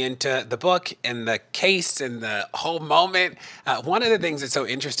digging into the book and the case and the whole moment. One of the things that's so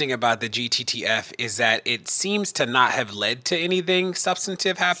interesting about the GTTF is that it seems to not have led to anything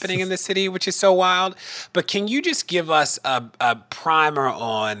substantive happening in the city, which is so wild. But can you just give us a primer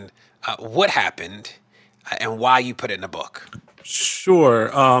on what happened and why you put it in a book? Sure.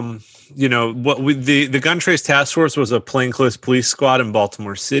 The Gun Trace Task Force was a plainclothes police squad in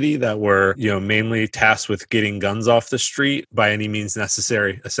Baltimore City that were, mainly tasked with getting guns off the street by any means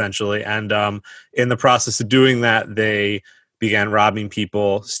necessary, essentially. And in the process of doing that, they began robbing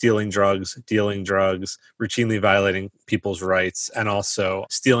people, stealing drugs, dealing drugs, routinely violating people's rights, and also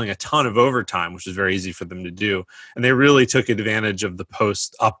stealing a ton of overtime, which is very easy for them to do. And they really took advantage of the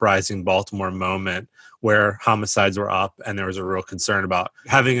post-uprising Baltimore moment where homicides were up and there was a real concern about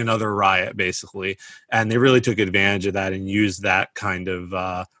having another riot, basically. And they really took advantage of that and used that kind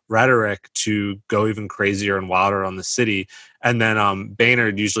of rhetoric to go even crazier and wilder on the city. And then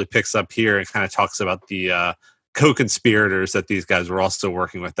Baynard usually picks up here and kind of talks about the co-conspirators that these guys were also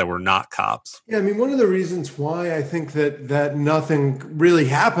working with that were not cops. Yeah, I mean, one of the reasons why I think that nothing really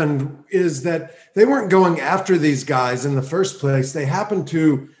happened is that they weren't going after these guys in the first place. They happened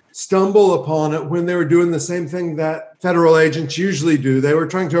to stumble upon it when they were doing the same thing that federal agents usually do. They were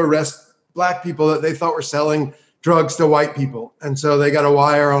trying to arrest Black people that they thought were selling drugs to white people. And so they got a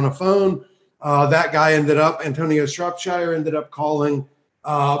wire on a phone. That guy Antonio Shropshire ended up calling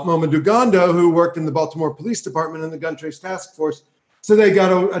Mamadou Gondo, who worked in the Baltimore Police Department in the gun trace task force. So they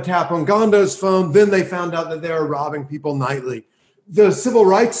got a tap on Gondo's phone. Then they found out that they were robbing people nightly. The Civil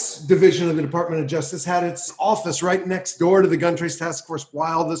Rights Division of the Department of Justice had its office right next door to the gun trace task force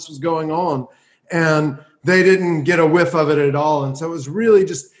while this was going on. And they didn't get a whiff of it at all. And so it was really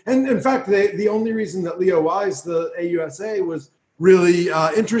just, and in fact, the only reason that Leo Wise, the AUSA, was really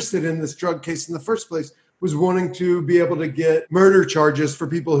interested in this drug case in the first place was wanting to be able to get murder charges for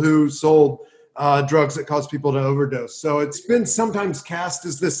people who sold drugs that caused people to overdose. So it's been sometimes cast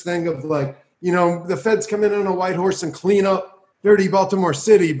as this thing of like, the feds come in on a white horse and clean up dirty Baltimore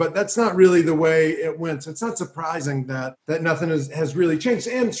City, but that's not really the way it went. So it's not surprising that nothing has really changed.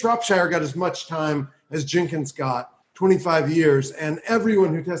 And Shropshire got as much time as Jenkins got, 25 years. And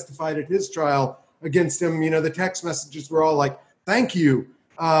everyone who testified at his trial against him, the text messages were all like, thank you.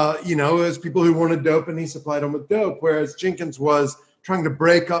 As people who wanted dope and he supplied them with dope, whereas Jenkins was trying to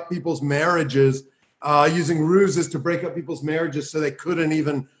break up people's marriages, using ruses to break up people's marriages so they couldn't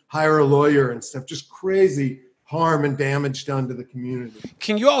even hire a lawyer and stuff. Just crazy harm and damage done to the community.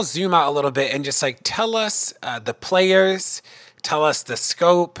 Can you all zoom out a little bit and just tell us the players, tell us the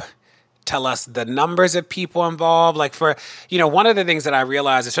scope, tell us the numbers of people involved? One of the things that I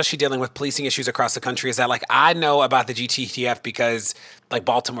realized, especially dealing with policing issues across the country, is that I know about the GTTF because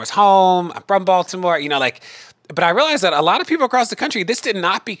Baltimore's home, I'm from Baltimore, but I realized that a lot of people across the country, this did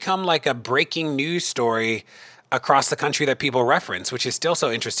not become a breaking news story across the country that people reference, which is still so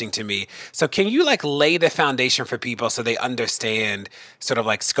interesting to me. So can you lay the foundation for people so they understand sort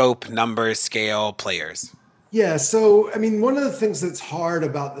of scope, numbers, scale, players? Yeah. So, one of the things that's hard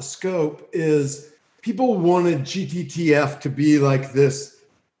about the scope is people wanted GTTF to be this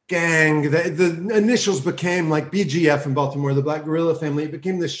gang. The initials became BGF in Baltimore, the Black Guerrilla Family. It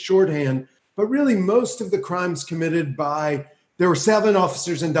became this shorthand. But really, most of the crimes committed there were 7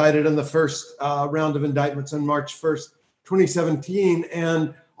 officers indicted in the first round of indictments on March 1st, 2017.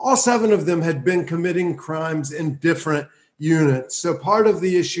 And all 7 of them had been committing crimes in different units. So part of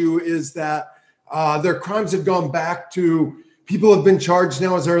the issue is that their crimes have gone back to people have been charged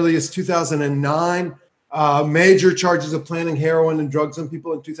now as early as 2009, major charges of planting heroin and drugs on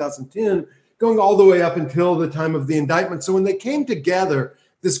people in 2010, going all the way up until the time of the indictment. So when they came together,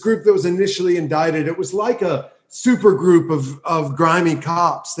 this group that was initially indicted, it was like a super group of grimy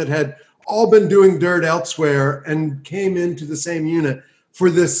cops that had all been doing dirt elsewhere and came into the same unit for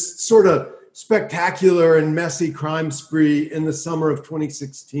this sort of spectacular and messy crime spree in the summer of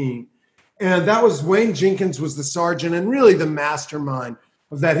 2016. And that was Wayne Jenkins was the sergeant and really the mastermind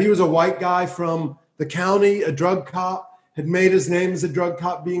of that. He was a white guy from the county, a drug cop, had made his name as a drug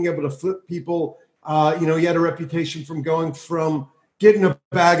cop, being able to flip people. He had a reputation from going from getting a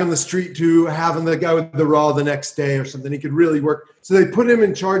bag on the street to having the guy with the raw the next day or something. He could really work. So they put him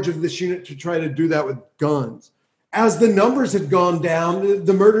in charge of this unit to try to do that with guns. As the numbers had gone down,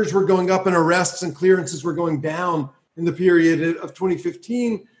 the murders were going up and arrests and clearances were going down in the period of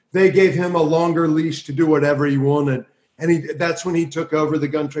 2015. They gave him a longer leash to do whatever he wanted. And that's when he took over the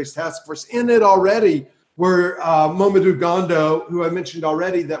gun trace task force. In it already were Mamadou Gondo, who I mentioned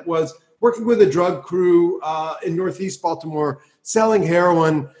already, that was working with a drug crew in Northeast Baltimore, selling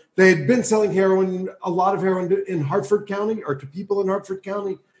heroin. They had been selling a lot of heroin in Hartford County or to people in Hartford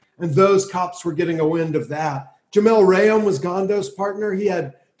County. And those cops were getting a wind of that. Jamel Rayom was Gondo's partner. He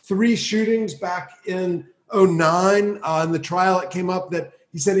had 3 shootings back in 2009. In the trial, it came up that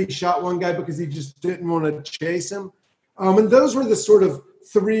he said he shot one guy because he just didn't want to chase him. And those were the sort of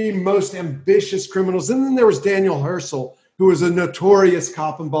 3 most ambitious criminals. And then there was Daniel Hersel, who was a notorious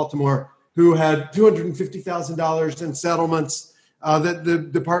cop in Baltimore, who had $250,000 in settlements that the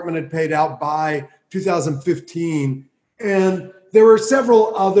department had paid out by 2015. And there were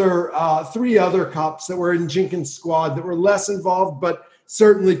several other, 3 other cops that were in Jenkins' squad that were less involved, but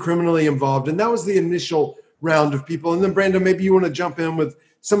certainly criminally involved. And that was the initial round of people. And then, Brandon, maybe you want to jump in with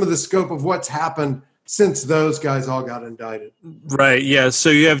some of the scope of what's happened since those guys all got indicted. Right, yeah. So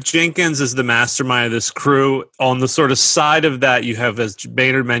you have Jenkins as the mastermind of this crew. On the sort of side of that, you have, as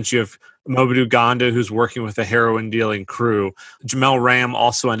Baynard mentioned, you have Mamadou Gondo, who's working with a heroin dealing crew. Jamel Rayom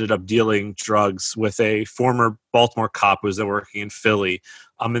also ended up dealing drugs with a former Baltimore cop who was working in Philly.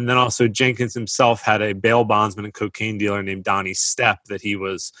 And then also Jenkins himself had a bail bondsman and cocaine dealer named Donnie Stepp that he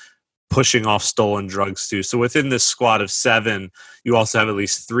was pushing off stolen drugs to. So within this squad of 7, you also have at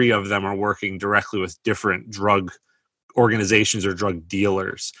least 3 of them are working directly with different drug organizations or drug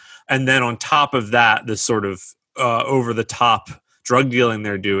dealers. And then on top of that, this sort of over-the-top drug dealing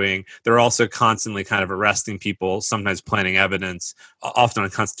they're doing, they're also constantly kind of arresting people, sometimes planting evidence, often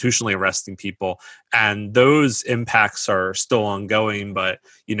unconstitutionally arresting people. And those impacts are still ongoing, but,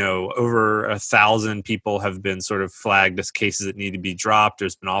 over 1,000 people have been sort of flagged as cases that need to be dropped.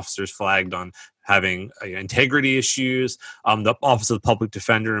 There's been officers flagged on having integrity issues. The Office of the Public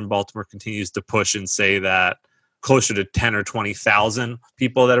Defender in Baltimore continues to push and say that closer to 10 or 20,000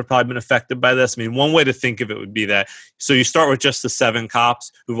 people that have probably been affected by this. I mean, one way to think of it would be that, so you start with just the 7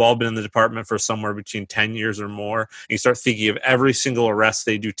 cops who've all been in the department for somewhere between 10 years or more, and you start thinking of every single arrest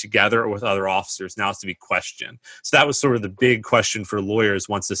they do together or with other officers now has to be questioned. So that was sort of the big question for lawyers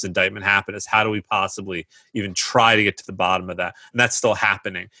once this indictment happened, is how do we possibly even try to get to the bottom of that? And that's still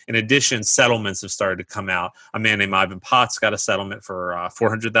happening. In addition, settlements have started to come out. A man named Ivan Potts got a settlement for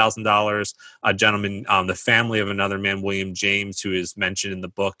 $400,000. A gentleman, the family of another man, William James, who is mentioned in the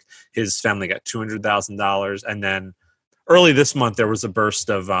book, his family got $200,000. And then early this month, there was a burst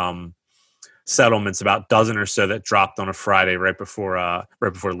of settlements, about a dozen or so, that dropped on a Friday right before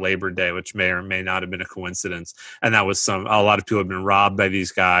Labor Day, which may or may not have been a coincidence. And that was a lot of people have been robbed by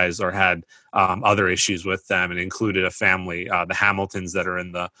these guys or had other issues with them, and included a family, the Hamiltons that are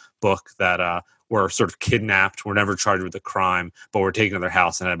in the book, that were sort of kidnapped, were never charged with a crime, but were taken to their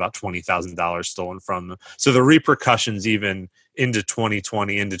house and had about $20,000 stolen from them. So the repercussions even into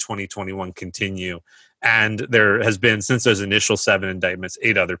 2020, into 2021 continue. And there has been, since those initial 7 indictments,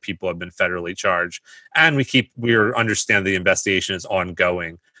 8 other people have been federally charged. And we understand the investigation is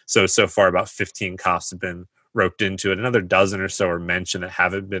ongoing. So far about 15 cops have been roped into it. Another dozen or so are mentioned that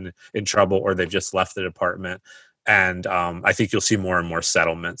haven't been in trouble or they've just left the department. And I think you'll see more and more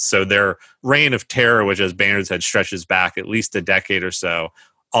settlements. So their reign of terror, which, as Boehner said, stretches back at least a decade or so,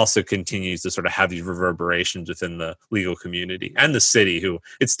 also continues to sort of have these reverberations within the legal community and the city, who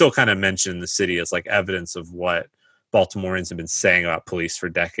it's still kind of mentioned in the city as like evidence of what Baltimoreans have been saying about police for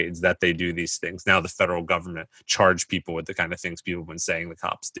decades, that they do these things. Now the federal government charge people with the kind of things people have been saying the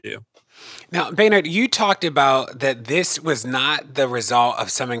cops do. Now, Boehner, you talked about that this was not the result of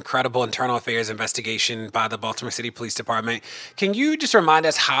some incredible internal affairs investigation by the Baltimore City Police Department. Can you just remind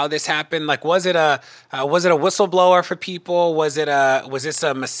us how this happened? Like, was it a whistleblower for people? Was this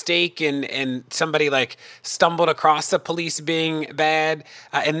a mistake and somebody like stumbled across the police being bad?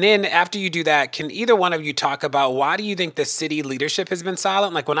 And then after you do that, can either one of you talk about why do you think the city leadership has been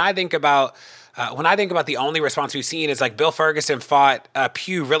silent? Like, when I think about the only response we've seen is like Bill Ferguson fought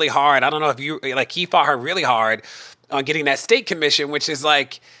Pugh really hard. I don't know if he fought her really hard on getting that state commission, which is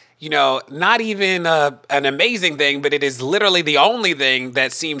like, not even an amazing thing, but it is literally the only thing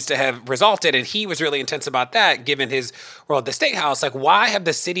that seems to have resulted. And he was really intense about that, given his role at the State House. Like, why have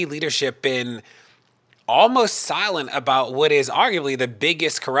the city leadership been almost silent about what is arguably the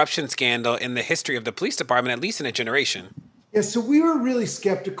biggest corruption scandal in the history of the police department, at least in a generation? Yeah, so we were really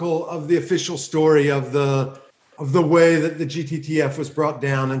skeptical of the official story of the way that the GTTF was brought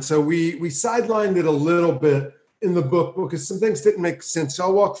down. And so we sidelined it a little bit in the book because some things didn't make sense. So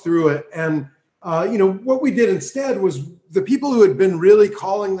I'll walk through it. And, what we did instead was the people who had been really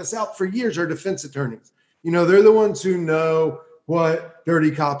calling this out for years are defense attorneys. They're the ones who know what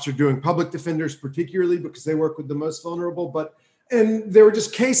dirty cops are doing, public defenders particularly, because they work with the most vulnerable. And there were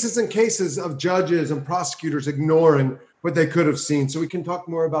just cases and cases of judges and prosecutors ignoring what they could have seen. So we can talk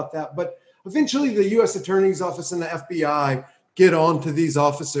more about that. But eventually the U.S. Attorney's Office and the FBI get on to these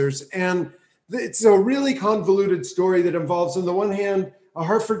officers. And it's a really convoluted story that involves, on the one hand, a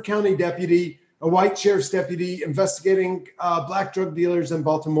Harford County deputy, a white sheriff's deputy investigating black drug dealers in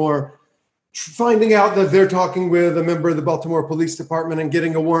Baltimore, finding out that they're talking with a member of the Baltimore Police Department and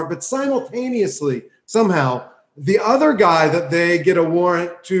getting a warrant. But simultaneously, somehow, the other guy that they get a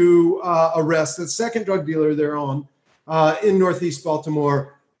warrant to arrest, the second drug dealer they're on in Northeast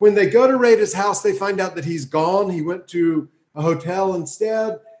Baltimore, when they go to raid his house, they find out that he's gone. He went to a hotel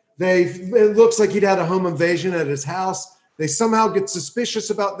instead. It looks like he'd had a home invasion at his house. They somehow get suspicious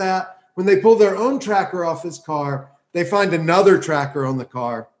about that. When they pull their own tracker off his car, they find another tracker on the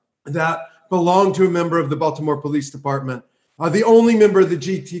car that belonged to a member of the Baltimore Police Department. The only member of the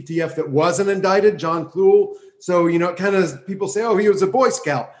GTTF that wasn't indicted, John Kluhl. So, kind of people say, oh, he was a Boy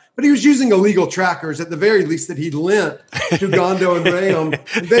Scout. But he was using illegal trackers, at the very least, that he'd lent to Gondo and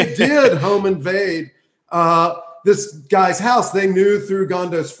Rayam. They did home invade this guy's house. They knew through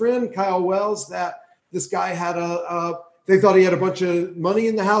Gondo's friend, Kyle Wells, that this guy had They thought he had a bunch of money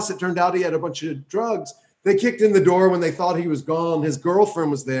in the house. It turned out he had a bunch of drugs. They kicked in the door when they thought he was gone. His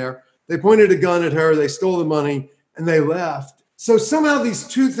girlfriend was there. They pointed a gun at her. They stole the money and they left. So somehow these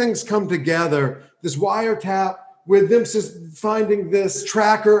two things come together, this wiretap with them just finding this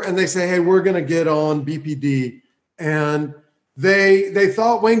tracker, and they say, hey, we're going to get on BPD. And they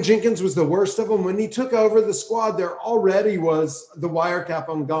thought Wayne Jenkins was the worst of them. When he took over the squad, there already was the wiretap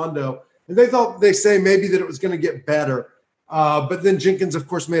on Gondo. And they say maybe that it was going to get better. But then Jenkins, of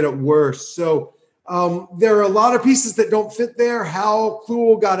course, made it worse. So there are a lot of pieces that don't fit there. How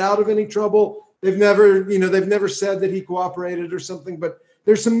Kluwel got out of any trouble, they've never said that he cooperated or something, but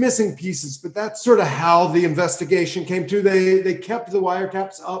there's some missing pieces. But that's sort of how the investigation came to. They kept the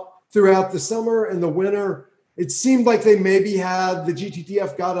wiretaps up throughout the summer and the winter. It seemed like they maybe had the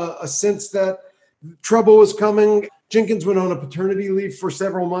GTTF got a sense that trouble was coming. Jenkins went on a paternity leave for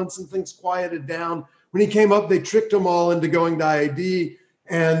several months and things quieted down. When he came up, they tricked them all into going to IAD,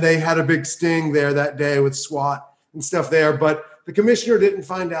 and they had a big sting there that day with SWAT and stuff there. But the commissioner didn't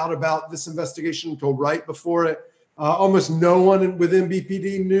find out about this investigation until right before it. Almost no one within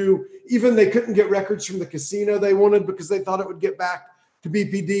BPD knew. Even they couldn't get records from the casino they wanted because they thought it would get back to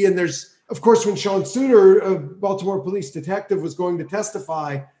BPD. And there's, of course, when Sean Suter, a Baltimore police detective, was going to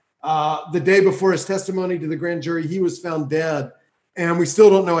testify, the day before his testimony to the grand jury, he was found dead. And we still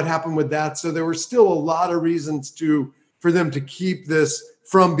don't know what happened with that. So there were still a lot of reasons for them to keep this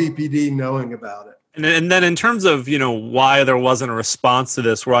from BPD knowing about it. And then in terms of, why there wasn't a response to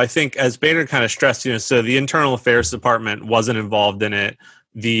this, where I think, as Boehnert kind of stressed, so the Internal Affairs Department wasn't involved in it.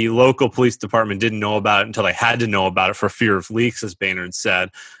 The local police department didn't know about it until they had to know about it for fear of leaks, as Boehnert said.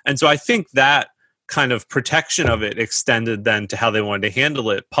 And so I think that kind of protection of it extended then to how they wanted to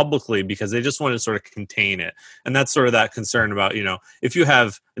handle it publicly, because they just wanted to sort of contain it. And that's sort of that concern about, if you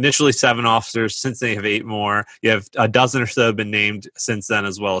have initially 7 officers, since they have 8 more, you have a dozen or so have been named since then,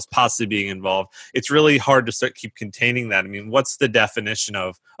 as well as possibly being involved. It's really hard to keep containing that. I mean, what's the definition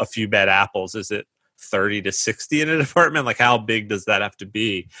of a few bad apples? Is it 30 to 60 in a department? Like, how big does that have to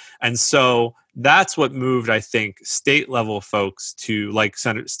be? And so that's what moved, I think, state level folks to, like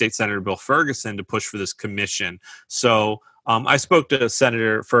State Senator Bill Ferguson, to push for this commission. So I spoke to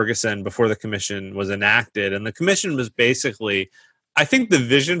Senator Ferguson before the commission was enacted, and the commission was basically, I think the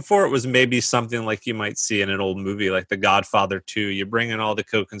vision for it was maybe something like you might see in an old movie like The Godfather 2. You bring in all the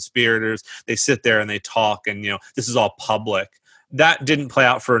co-conspirators, they sit there and they talk, and this is all public. That didn't play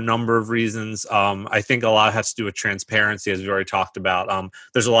out for a number of reasons. I think a lot has to do with transparency, as we already talked about.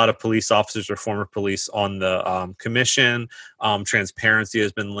 There's a lot of police officers or former police on the commission. Transparency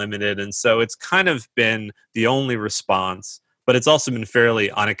has been limited. And so it's kind of been the only response, but it's also been fairly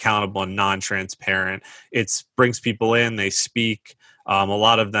unaccountable and non-transparent. It brings people in, they speak. A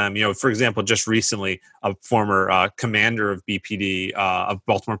lot of them, for example, just recently, a former commander of BPD, of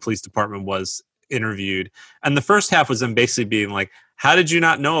Baltimore Police Department, was interviewed, and the first half was them basically being like, how did you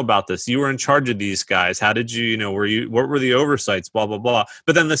not know about this? You were in charge of these guys. How did you, what were the oversights, blah, blah, blah.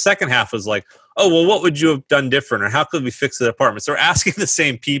 But then the second half was like, oh, well, what would you have done different? Or how could we fix the department? So we're asking the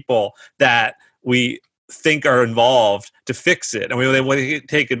same people that we think are involved to fix it. And they want to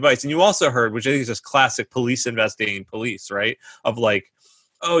take advice. And you also heard, which I think is just classic police investigating police, right? Of like,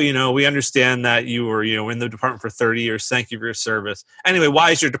 oh, we understand that you were, in the department for 30 years. Thank you for your service. Anyway, why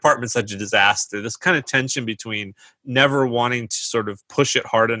is your department such a disaster? This kind of tension between never wanting to sort of push it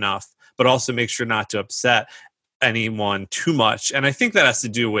hard enough, but also make sure not to upset anyone too much. And I think that has to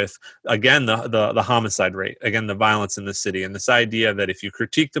do with, again, the homicide rate, again, the violence in the city, and this idea that if you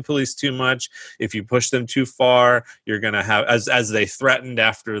critique the police too much, if you push them too far, you're going to have, as they threatened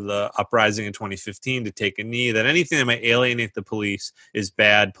after the uprising in 2015 to take a knee, that anything that might alienate the police is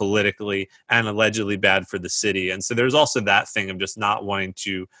bad politically and allegedly bad for the city. And so there's also that thing of just not wanting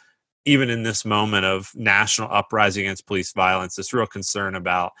to, even in this moment of national uprising against police violence, this real concern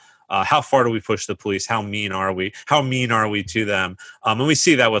about how far do we push the police? How mean are we? How mean are we to them? And we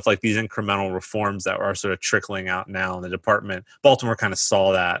see that with like these incremental reforms that are sort of trickling out now in the department. Baltimore kind of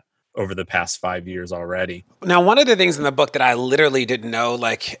saw that over the past 5 years already. Now, one of the things in the book that I literally didn't know,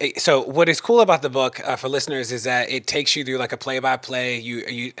 so what is cool about the book for listeners is that it takes you through like a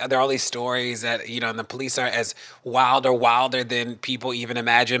play-by-play. There are all these stories that, and the police are as wild or wilder than people even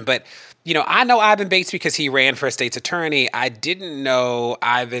imagine. But, I know Ivan Bates because he ran for a state's attorney. I didn't know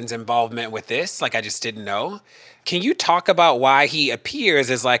Ivan's involvement with this. I just didn't know. Can you talk about why he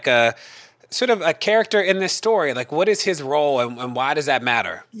appears as like a sort of a character in this story? Like, what is his role and why does that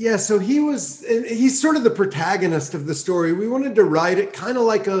matter? Yeah, so he's sort of the protagonist of the story. We wanted to write it kind of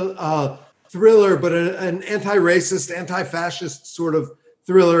like a thriller, but an anti-racist, anti-fascist sort of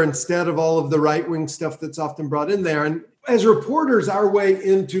thriller instead of all of the right-wing stuff that's often brought in there. And as reporters, our way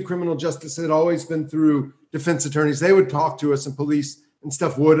into criminal justice had always been through defense attorneys. They would talk to us, and police and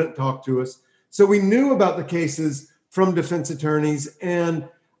stuff wouldn't talk to us. So we knew about the cases from defense attorneys. And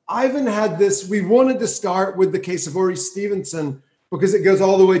Ivan had this, we wanted to start with the case of Ori Stevenson because it goes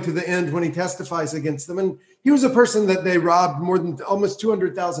all the way to the end when he testifies against them. And he was a person that they robbed more than almost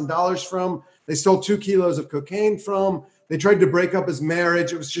 $200,000 from. They stole 2 kilos of cocaine from. They tried to break up his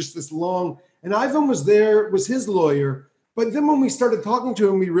marriage. It was just this long, and Ivan was there, was his lawyer. But then when we started talking to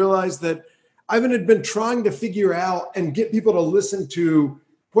him, we realized that Ivan had been trying to figure out and get people to listen to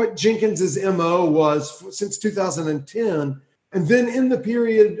what Jenkins's MO was since 2010. And then in the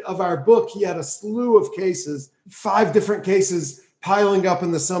period of our book, he had a slew of cases, 5 different cases piling up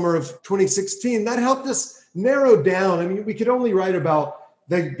in the summer of 2016. That helped us narrow down. I mean, we could only write about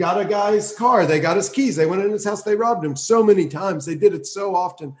they got a guy's car, they got his keys, they went in his house, they robbed him so many times. They did it so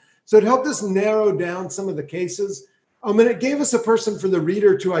often. So it helped us narrow down some of the cases. And it gave us a person for the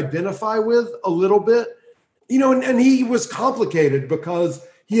reader to identify with a little bit. And he was complicated because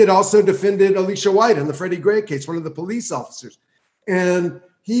he had also defended Alicia White in the Freddie Gray case, one of the police officers. And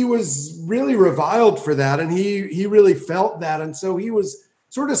he was really reviled for that. And he really felt that. And so he was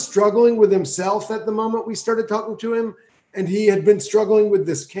sort of struggling with himself at the moment we started talking to him. And he had been struggling with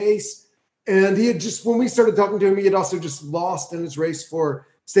this case. And he had just, when we started talking to him, he had also just lost in his race for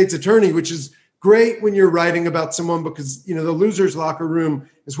state's attorney, which is great when you're writing about someone because, the loser's locker room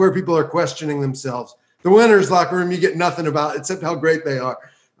is where people are questioning themselves. The winner's locker room, you get nothing about except how great they are.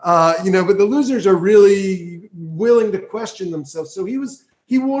 But the losers are really willing to question themselves. So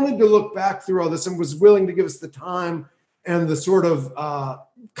he wanted to look back through all this and was willing to give us the time and the sort of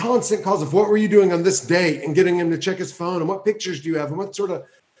constant calls of what were you doing on this date and getting him to check his phone and what pictures do you have and what sort of,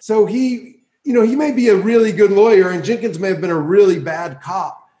 so he may be a really good lawyer and Jenkins may have been a really bad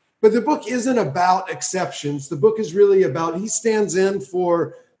cop, but the book isn't about exceptions. The book is really about, he stands in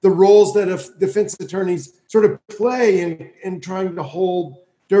for the roles that defense attorneys sort of play in trying to hold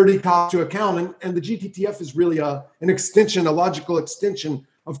dirty cops to account. And the GTTF is really an extension, a logical extension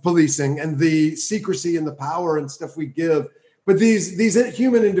of policing and the secrecy and the power and stuff we give. But these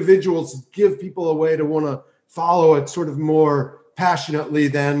human individuals give people a way to want to follow it sort of more passionately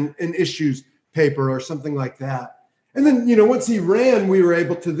than an issues paper or something like that. And then, once he ran, we were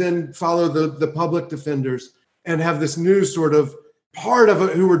able to then follow the public defenders and have this new sort of part of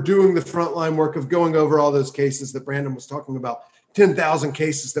it who were doing the frontline work of going over all those cases that Brandon was talking about, 10,000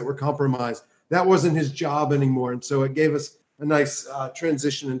 cases that were compromised. That wasn't his job anymore. And so it gave us a nice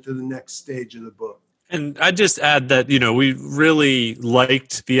transition into the next stage of the book. And I'd just add that, we really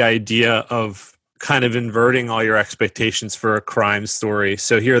liked the idea of kind of inverting all your expectations for a crime story.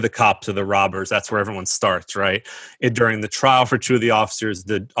 So here are the cops or the robbers. That's where everyone starts, right? During the trial for 2 of the officers,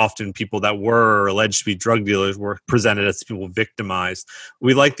 often people that were alleged to be drug dealers were presented as people victimized.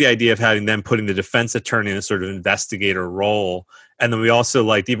 We like the idea of having them putting the defense attorney in a sort of investigator role. And then we also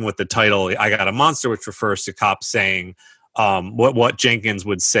liked, even with the title, I Got a Monster, which refers to cops saying, what Jenkins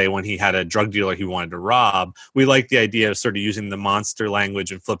would say when he had a drug dealer he wanted to rob. We like the idea of sort of using the monster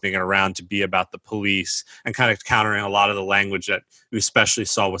language and flipping it around to be about the police and kind of countering a lot of the language that we especially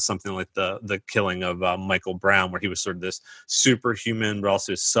saw with something like the killing of Michael Brown, where he was sort of this superhuman but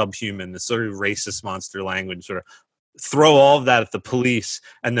also subhuman, this sort of racist monster language, sort of throw all of that at the police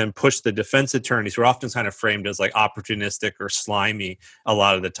and then push the defense attorneys, who are often kind of framed as like opportunistic or slimy a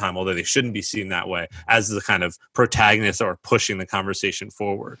lot of the time, although they shouldn't be seen that way, as the kind of protagonists or pushing the conversation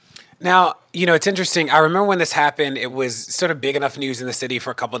forward. Now, it's interesting. I remember when this happened, it was sort of big enough news in the city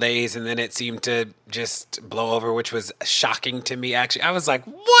for a couple of days, and then it seemed to just blow over, which was shocking to me, actually. I was like,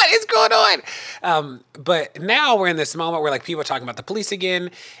 what is going on? But now we're in this moment where like people are talking about the police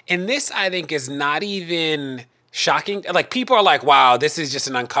again, and this, I think, is not even shocking. Like people are like, wow, this is just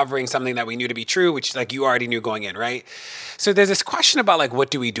an uncovering something that we knew to be true, which like you already knew going in, right? So there's this question about like,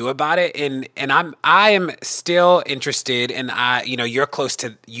 what do we do about it? And I am still interested, and you're close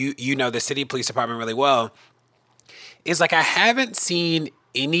to, the city police department really well, is like, I haven't seen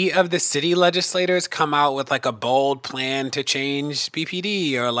any of the city legislators come out with like a bold plan to change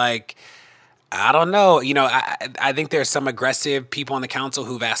BPD or like, I don't know. I think there's some aggressive people on the council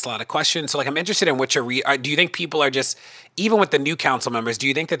who've asked a lot of questions. So like, I'm interested in what do you think people are just, even with the new council members, do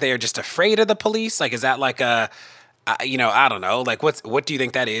you think that they are just afraid of the police? Like, is that like I don't know, like what do you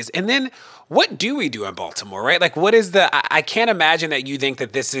think that is? And then what do we do in Baltimore, right? Like what is I can't imagine that you think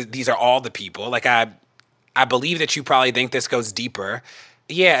that these are all the people. Like I believe that you probably think this goes deeper.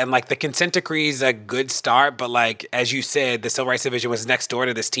 Yeah, and like the consent decree is a good start, but like as you said, the Civil Rights Division was next door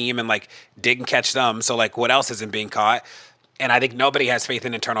to this team and like didn't catch them. So like what else isn't being caught? And I think nobody has faith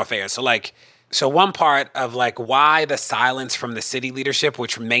in internal affairs. So like, So one part of like why the silence from the city leadership,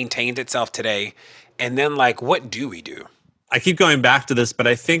 which maintains itself today, and then like what do we do? I keep going back to this, but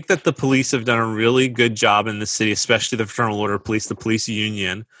I think that the police have done a really good job in the city, especially the Fraternal Order of Police, the police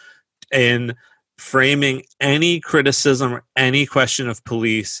union, in framing any criticism or any question of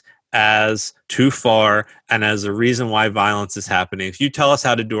police as too far and as a reason why violence is happening. If you tell us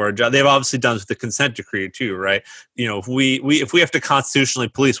how to do our job, they've obviously done this with the consent decree too, right? You know, if we have to constitutionally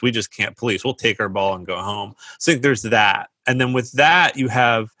police, we just can't police. We'll take our ball and go home. So I think there's that. And then with that, you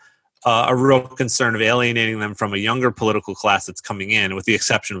have a real concern of alienating them from a younger political class that's coming in, with the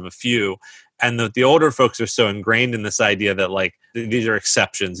exception of a few. And the older folks are so ingrained in this idea that like these are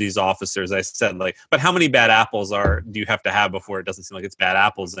exceptions, these officers. I said like, but how many bad apples do you have to have before it doesn't seem like it's bad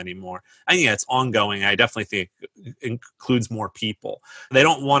apples anymore? And yeah, it's ongoing. I definitely think it includes more people. They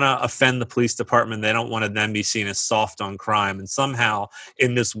don't want to offend the police department. They don't want to then be seen as soft on crime. And somehow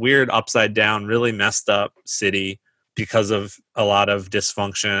in this weird upside down, really messed up city, because of a lot of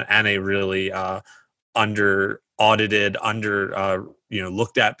dysfunction and a really under audited,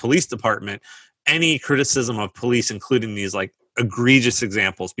 looked at police department, any criticism of police, including these like egregious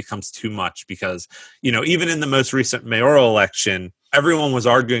examples, becomes too much because, even in the most recent mayoral election, everyone was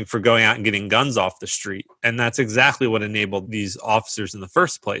arguing for going out and getting guns off the street. And that's exactly what enabled these officers in the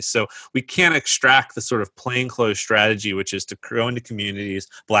first place. So we can't extract the sort of plainclothes strategy, which is to go into communities,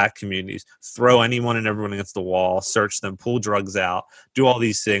 black communities, throw anyone and everyone against the wall, search them, pull drugs out, do all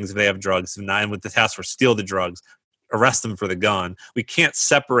these things if they have drugs, and with the task force, steal the drugs, arrest them for the gun. We can't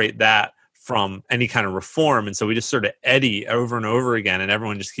separate that from any kind of reform. And so we just sort of eddy over and over again. And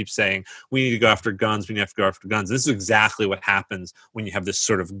everyone just keeps saying, we need to go after guns. We need to go after guns. This is exactly what happens when you have this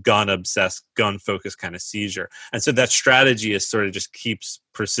sort of gun-obsessed, gun-focused kind of seizure. And so that strategy is sort of just keeps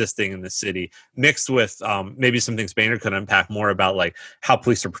persisting in the city, mixed with maybe some things Boehner could unpack more about, like how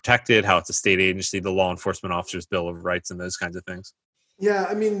police are protected, how it's a state agency, the Law Enforcement Officers Bill of Rights, and those kinds of things. Yeah,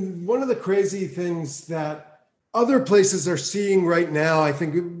 I mean, one of the crazy things that other places are seeing right now, I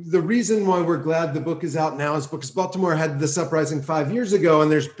think the reason why we're glad the book is out now is because Baltimore had this uprising 5 years ago,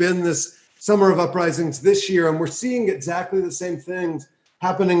 and there's been this summer of uprisings this year, and we're seeing exactly the same things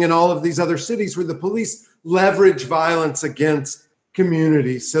happening in all of these other cities where the police leverage violence against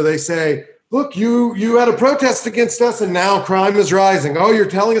communities. So they say, look, you had a protest against us and now crime is rising. Oh, you're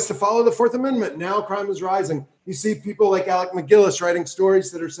telling us to follow the Fourth Amendment. Now crime is rising. You see people like Alec McGillis writing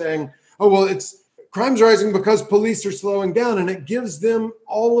stories that are saying, oh, well, crime's rising because police are slowing down, and it gives them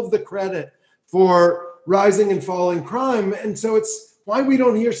all of the credit for rising and falling crime. And so it's why we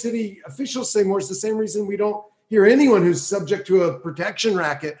don't hear city officials say more. It's the same reason we don't hear anyone who's subject to a protection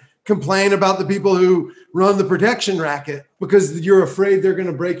racket complain about the people who run the protection racket, because you're afraid they're going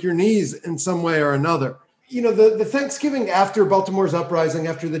to break your knees in some way or another. The Thanksgiving after Baltimore's uprising,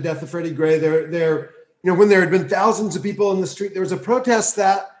 after the death of Freddie Gray, when there had been thousands of people in the street, there was a protest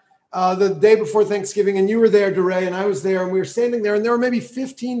that the day before Thanksgiving, and you were there, DeRay, and I was there, and we were standing there, and there were maybe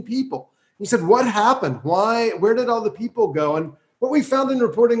 15 people. We said, what happened? Why? Where did all the people go? And what we found in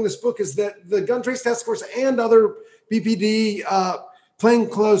reporting this book is that the Gun Trace Task Force and other BPD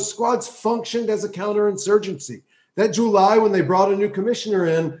plainclothes squads functioned as a counterinsurgency. That July, when they brought a new commissioner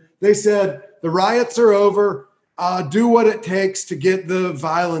in, they said, the riots are over, do what it takes to get the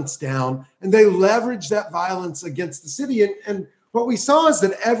violence down. And they leveraged that violence against the city. And what we saw is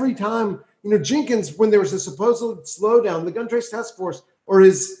that every time, Jenkins, when there was a supposed slowdown, the Gun Trace Task Force or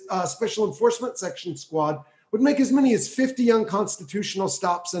his Special Enforcement Section squad would make as many as 50 unconstitutional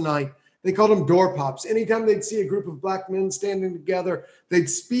stops a night. They called them door pops. Anytime they'd see a group of black men standing together, they'd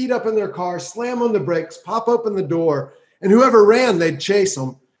speed up in their car, slam on the brakes, pop open the door, and whoever ran, they'd chase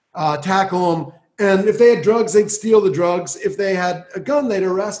them, tackle them. And if they had drugs, they'd steal the drugs. If they had a gun, they'd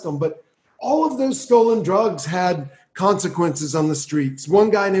arrest them. But all of those stolen drugs had consequences on the streets.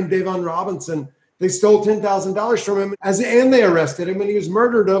 One guy named Davon Robinson, they stole $10,000 from him, and they arrested him, and he was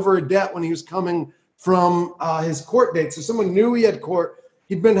murdered over a debt when he was coming from his court date. So someone knew he had court.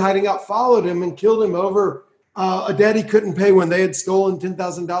 He'd been hiding out, followed him, and killed him over a debt he couldn't pay when they had stolen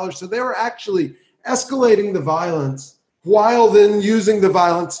 $10,000. So they were actually escalating the violence while then using the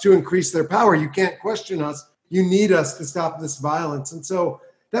violence to increase their power. You can't question us. You need us to stop this violence. And so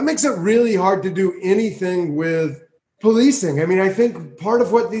that makes it really hard to do anything with policing. I mean, I think part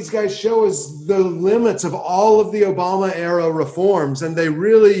of what these guys show is the limits of all of the Obama era reforms, and they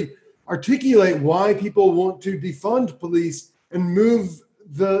really articulate why people want to defund police and move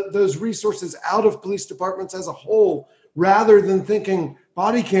those resources out of police departments as a whole, rather than thinking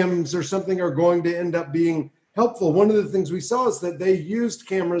body cams or something are going to end up being helpful. One of the things we saw is that they used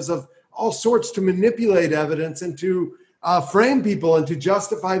cameras of all sorts to manipulate evidence and to frame people and to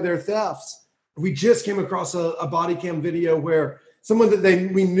justify their thefts. We just came across a body cam video where someone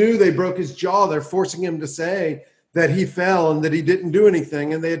that we knew they broke his jaw. They're forcing him to say that he fell and that he didn't do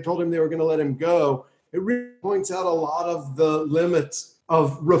anything, and they had told him they were going to let him go. It really points out a lot of the limits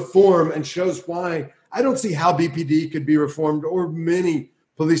of reform and shows why I don't see how BPD could be reformed, or many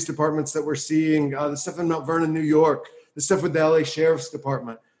police departments that we're seeing, the stuff in Mount Vernon, New York, the stuff with the LA Sheriff's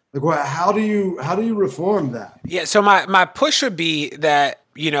Department. Like, how do you reform that? Yeah, so my push would be that,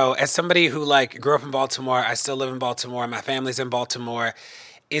 as somebody who grew up in Baltimore, I still live in Baltimore, my family's in Baltimore,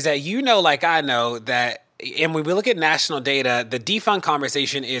 is that like I know that, and when we look at national data, the defund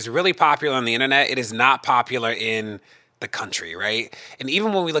conversation is really popular on the internet. It is not popular in the country, right? And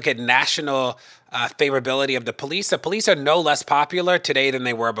even when we look at national favorability of the police are no less popular today than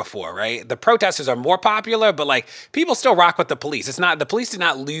they were before, right? The protesters are more popular, but people still rock with the police. The police did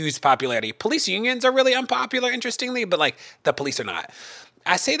not lose popularity. Police unions are really unpopular, interestingly, but the police are not.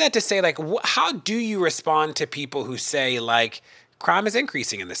 I say that to say, how do you respond to people who say, crime is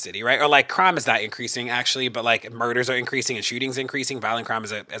increasing in the city, right? Or crime is not increasing actually, but murders are increasing and shootings increasing. Violent crime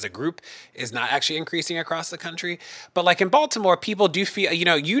as a group is not actually increasing across the country. But in Baltimore, people do feel,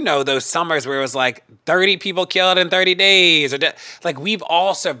 those summers where it was 30 people killed in 30 days, or we've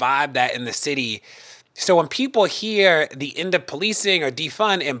all survived that in the city. So when people hear the end of policing or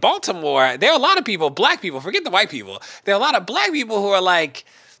defund in Baltimore, there are a lot of people, black people, forget the white people. There are a lot of black people who are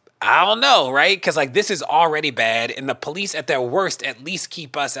I don't know, right? Because this is already bad, and the police at their worst at least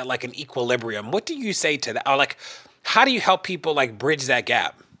keep us at an equilibrium. What do you say to that? Or how do you help people bridge that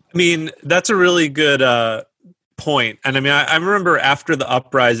gap? I mean, that's a really good point. And I mean, I remember after the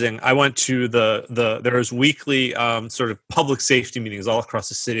uprising, I went to there was weekly sort of public safety meetings all across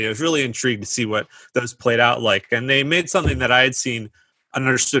the city. I was really intrigued to see what those played out like. And they made something that I had seen and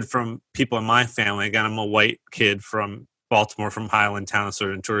understood from people in my family. Again, I'm a white kid from Baltimore, from Highlandtown, a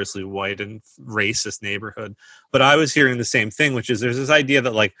sort of notoriously white and racist neighborhood. But I was hearing the same thing, which is there's this idea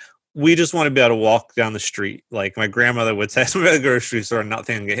that we just want to be able to walk down the street. My grandmother would say, I'm at the grocery store and not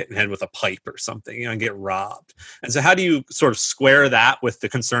think I'm going to hit in the head with a pipe or something, and get robbed. And so how do you sort of square that with the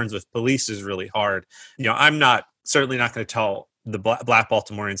concerns with police is really hard. I'm certainly not going to tell the black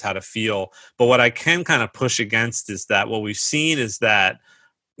Baltimoreans how to feel. But what I can kind of push against is that what we've seen is that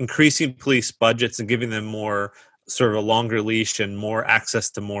increasing police budgets and giving them more sort of a longer leash and more access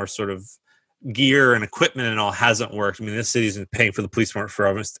to more sort of gear and equipment and all hasn't worked. I mean, this city's been paying for the police department for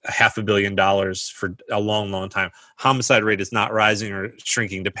almost $500 million for a long, long time. Homicide rate is not rising or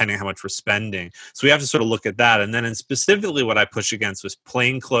shrinking depending on how much we're spending. So we have to sort of look at that. And then specifically what I push against was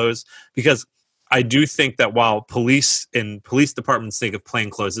plainclothes, because I do think that while police departments think of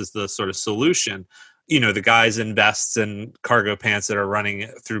plainclothes as the sort of solution, the guys in vests and cargo pants that are running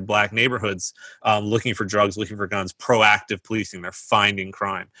through black neighborhoods, looking for drugs, looking for guns, proactive policing, they're finding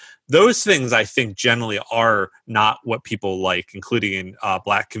crime. Those things, I think, generally are not what people like, including in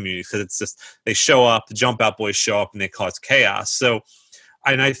black communities, because it's just they show up, the jump out boys show up, and they cause chaos. So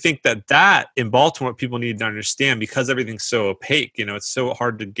And I think that in Baltimore, people need to understand, because everything's so opaque, it's so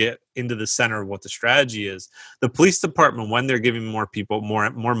hard to get into the center of what the strategy is. The police department, when they're giving more people more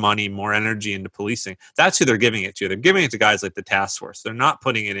money, more energy into policing, that's who they're giving it to. They're giving it to guys like the task force. They're not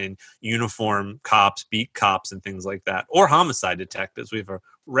putting it in uniform cops, beat cops, and things like that, or homicide detectives. We have a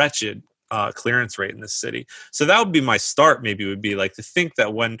wretched clearance rate in this city. So that would be my start, maybe, would be like to think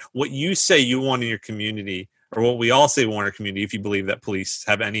that when what you say you want in your community, or what we all say we want in our community, if you believe that police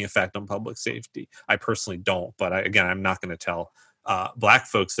have any effect on public safety. I personally don't, but I'm not going to tell black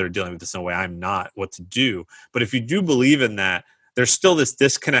folks that are dealing with this in a way I'm not what to do. But if you do believe in that, there's still this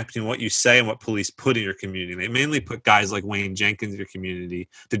disconnect between what you say and what police put in your community. They mainly put guys like Wayne Jenkins in your community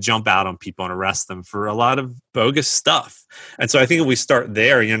to jump out on people and arrest them for a lot of bogus stuff. And so I think if we start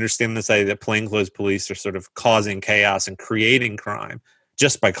there, you understand this idea that plainclothes police are sort of causing chaos and creating crime.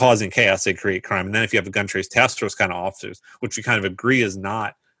 Just by causing chaos, they create crime. And then if you have a gun trace task force kind of officers, which we kind of agree is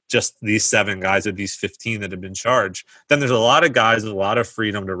not just these 7 guys or these 15 that have been charged, then there's a lot of guys with a lot of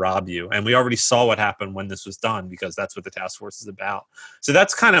freedom to rob you. And we already saw what happened when this was done, because that's what the task force is about. So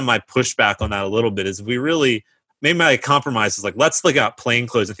that's kind of my pushback on that a little bit, is if we really maybe my compromise is like, let's look at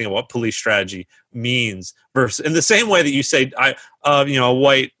plainclothes and think of what police strategy means, versus in the same way that you say, a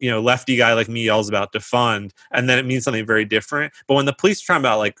white, lefty guy like me yells about defund, and then it means something very different. But when the police are talking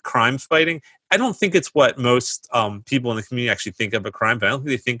about like crime fighting, I don't think it's what most people in the community actually think of a crime fight. I don't think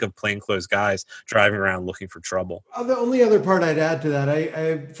they think of plainclothes guys driving around looking for trouble. The only other part I'd add to that,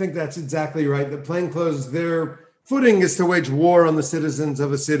 I think that's exactly right. The plainclothes, their footing is to wage war on the citizens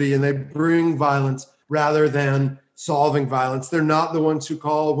of a city, and they bring violence rather than solving violence. They're not the ones who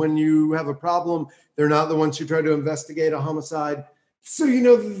call when you have a problem. They're not the ones who try to investigate a homicide. So,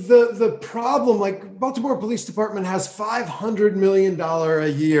 the problem, like Baltimore Police Department has $500 million a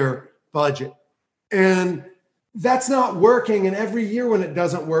year budget. And that's not working. And every year when it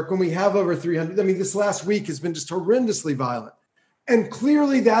doesn't work, when we have over 300, this last week has been just horrendously violent. And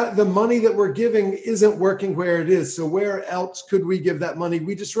clearly that the money that we're giving isn't working where it is. So where else could we give that money?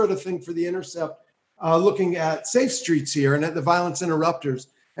 We just wrote a thing for The Intercept looking at safe streets here and at the violence interrupters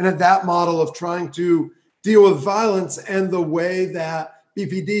and at that model of trying to deal with violence and the way that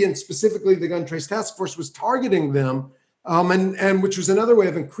BPD and specifically the Gun Trace Task Force was targeting them, and which was another way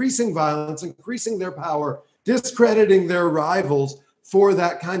of increasing violence, increasing their power, discrediting their rivals for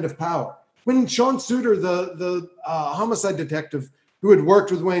that kind of power. When Sean Suter, the homicide detective who had worked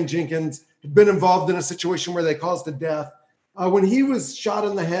with Wayne Jenkins, had been involved in a situation where they caused a death, when he was shot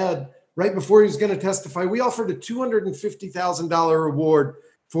in the head right before he was going to testify, we offered a $250,000 reward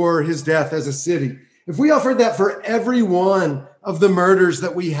for his death as a city. If we offered that for every one of the murders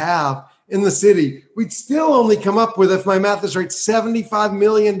that we have in the city, we'd still only come up with, if my math is right, $75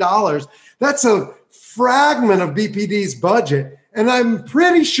 million. That's a fragment of BPD's budget. And I'm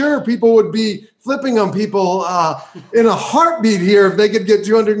pretty sure people would be flipping on people in a heartbeat here if they could get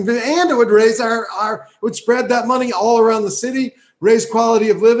 250, and it would raise would spread that money all around the city, raise quality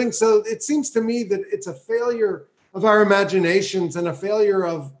of living. So it seems to me that it's a failure of our imaginations and a failure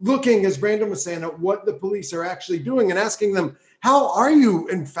of looking, as Brandon was saying, at what the police are actually doing and asking them, how are you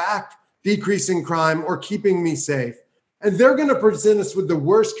in fact decreasing crime or keeping me safe? And they're going to present us with the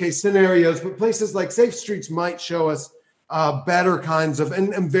worst case scenarios, but places like Safe Streets might show us better kinds of,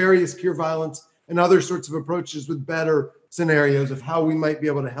 and various peer violence and other sorts of approaches with better scenarios of how we might be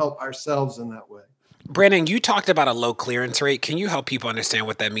able to help ourselves in that way. Brandon, you talked about a low clearance rate. Can you help people understand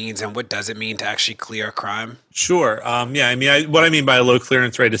what that means and what does it mean to actually clear crime? Sure. What I mean by a low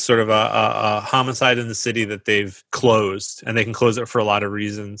clearance rate is sort of a homicide in the city that they've closed, and they can close it for a lot of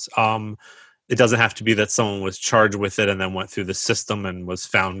reasons. It doesn't have to be that someone was charged with it and then went through the system and was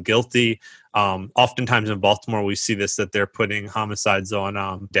found guilty. Oftentimes in Baltimore, we see this, that they're putting homicides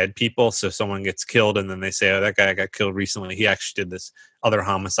on dead people. So someone gets killed and then they say, oh, that guy got killed recently. He actually did this other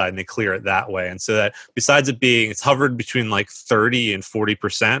homicide, and they clear it that way. And so that besides it being, it's hovered between like 30 and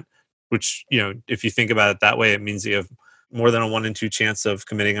 40%, which, if you think about it that way, it means you have more than a 1 in 2 chance of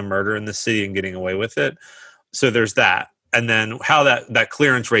committing a murder in the city and getting away with it. So there's that. And then how that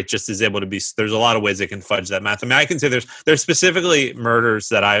clearance rate just is able to be, there's a lot of ways they can fudge that math. I can say there's specifically murders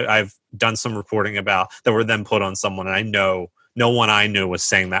that I've done some reporting about that were then put on someone, and I know no one I knew was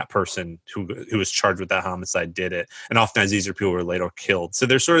saying that person who was charged with that homicide did it. And oftentimes these are people who were later killed. So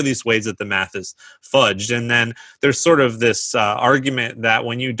there's sort of these ways that the math is fudged. And then there's sort of this argument that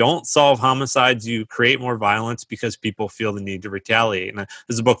when you don't solve homicides, you create more violence because people feel the need to retaliate. And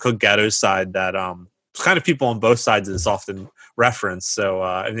there's a book called Ghetto's Side that kind of people on both sides is often referenced.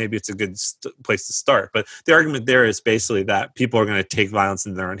 So maybe it's a good place to start. But the argument there is basically that people are going to take violence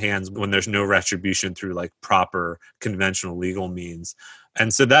in their own hands when there's no retribution through like proper conventional legal means.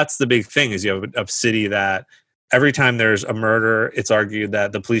 And so that's the big thing, is you have a city that every time there's a murder, it's argued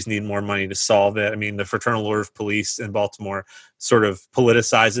that the police need more money to solve it. The Fraternal Order of Police in Baltimore sort of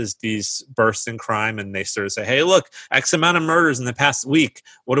politicizes these bursts in crime, and they sort of say, hey, look, X amount of murders in the past week.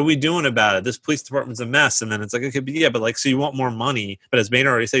 What are we doing about it? This police department's a mess. And then it's like, okay, but yeah, but like, so you want more money. But as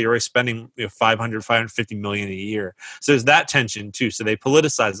Maynard already said, you're already spending $550 million a year. So there's that tension too. So they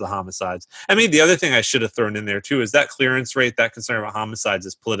politicize the homicides. The other thing I should have thrown in there too is that clearance rate, that concern about homicides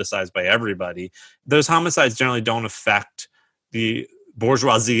is politicized by everybody. Those homicides generally don't affect the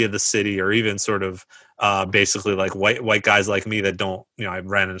bourgeoisie of the city, or even sort of basically like white guys like me that don't, I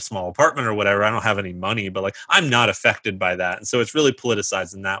ran in a small apartment or whatever. I don't have any money, but like I'm not affected by that. And so it's really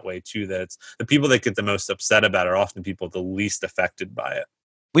politicized in that way too, that it's the people that get the most upset about it are often people the least affected by it.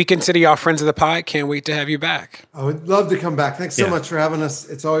 We consider y'all friends of the pod. Can't wait to have you back. I would love to come back. Thanks so much for having us.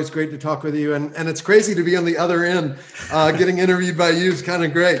 It's always great to talk with you. And it's crazy to be on the other end. Getting interviewed by you is kind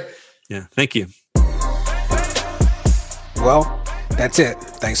of great. Yeah, thank you. Well, that's it.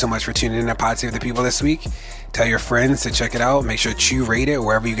 Thanks so much for tuning in to Pod Save the People this week. Tell your friends to check it out. Make sure to rate it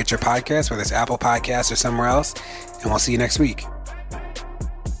wherever you get your podcasts, whether it's Apple Podcasts or somewhere else. And we'll see you next week.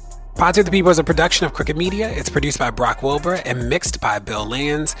 Pod Save the People is a production of Crooked Media. It's produced by Brock Wilbur and mixed by Bill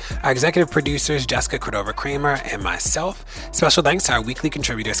Lands. Our executive producers, Jessica Cordova-Kramer and myself. Special thanks to our weekly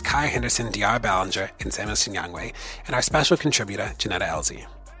contributors, Kai Henderson, DR Ballinger, and Samuel Sinyangwe, and our special contributor, Janetta Elzie.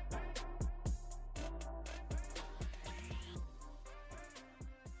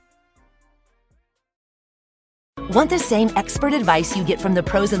 Want the same expert advice you get from the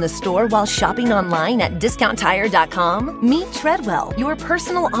pros in the store while shopping online at DiscountTire.com? Meet Treadwell, your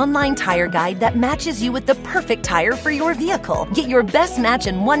personal online tire guide that matches you with the perfect tire for your vehicle. Get your best match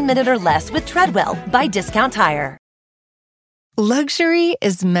in 1 minute or less with Treadwell by Discount Tire. Luxury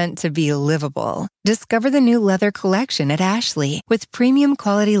is meant to be livable. Discover the new leather collection at Ashley with premium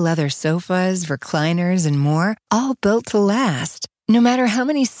quality leather sofas, recliners, and more, all built to last. No matter how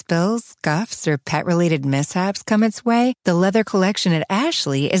many spills, scuffs, or pet-related mishaps come its way, the leather collection at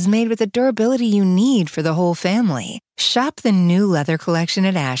Ashley is made with the durability you need for the whole family. Shop the new leather collection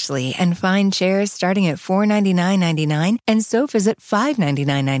at Ashley and find chairs starting at $499.99 and sofas at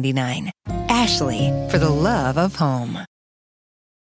 $599.99. Ashley, for the love of home.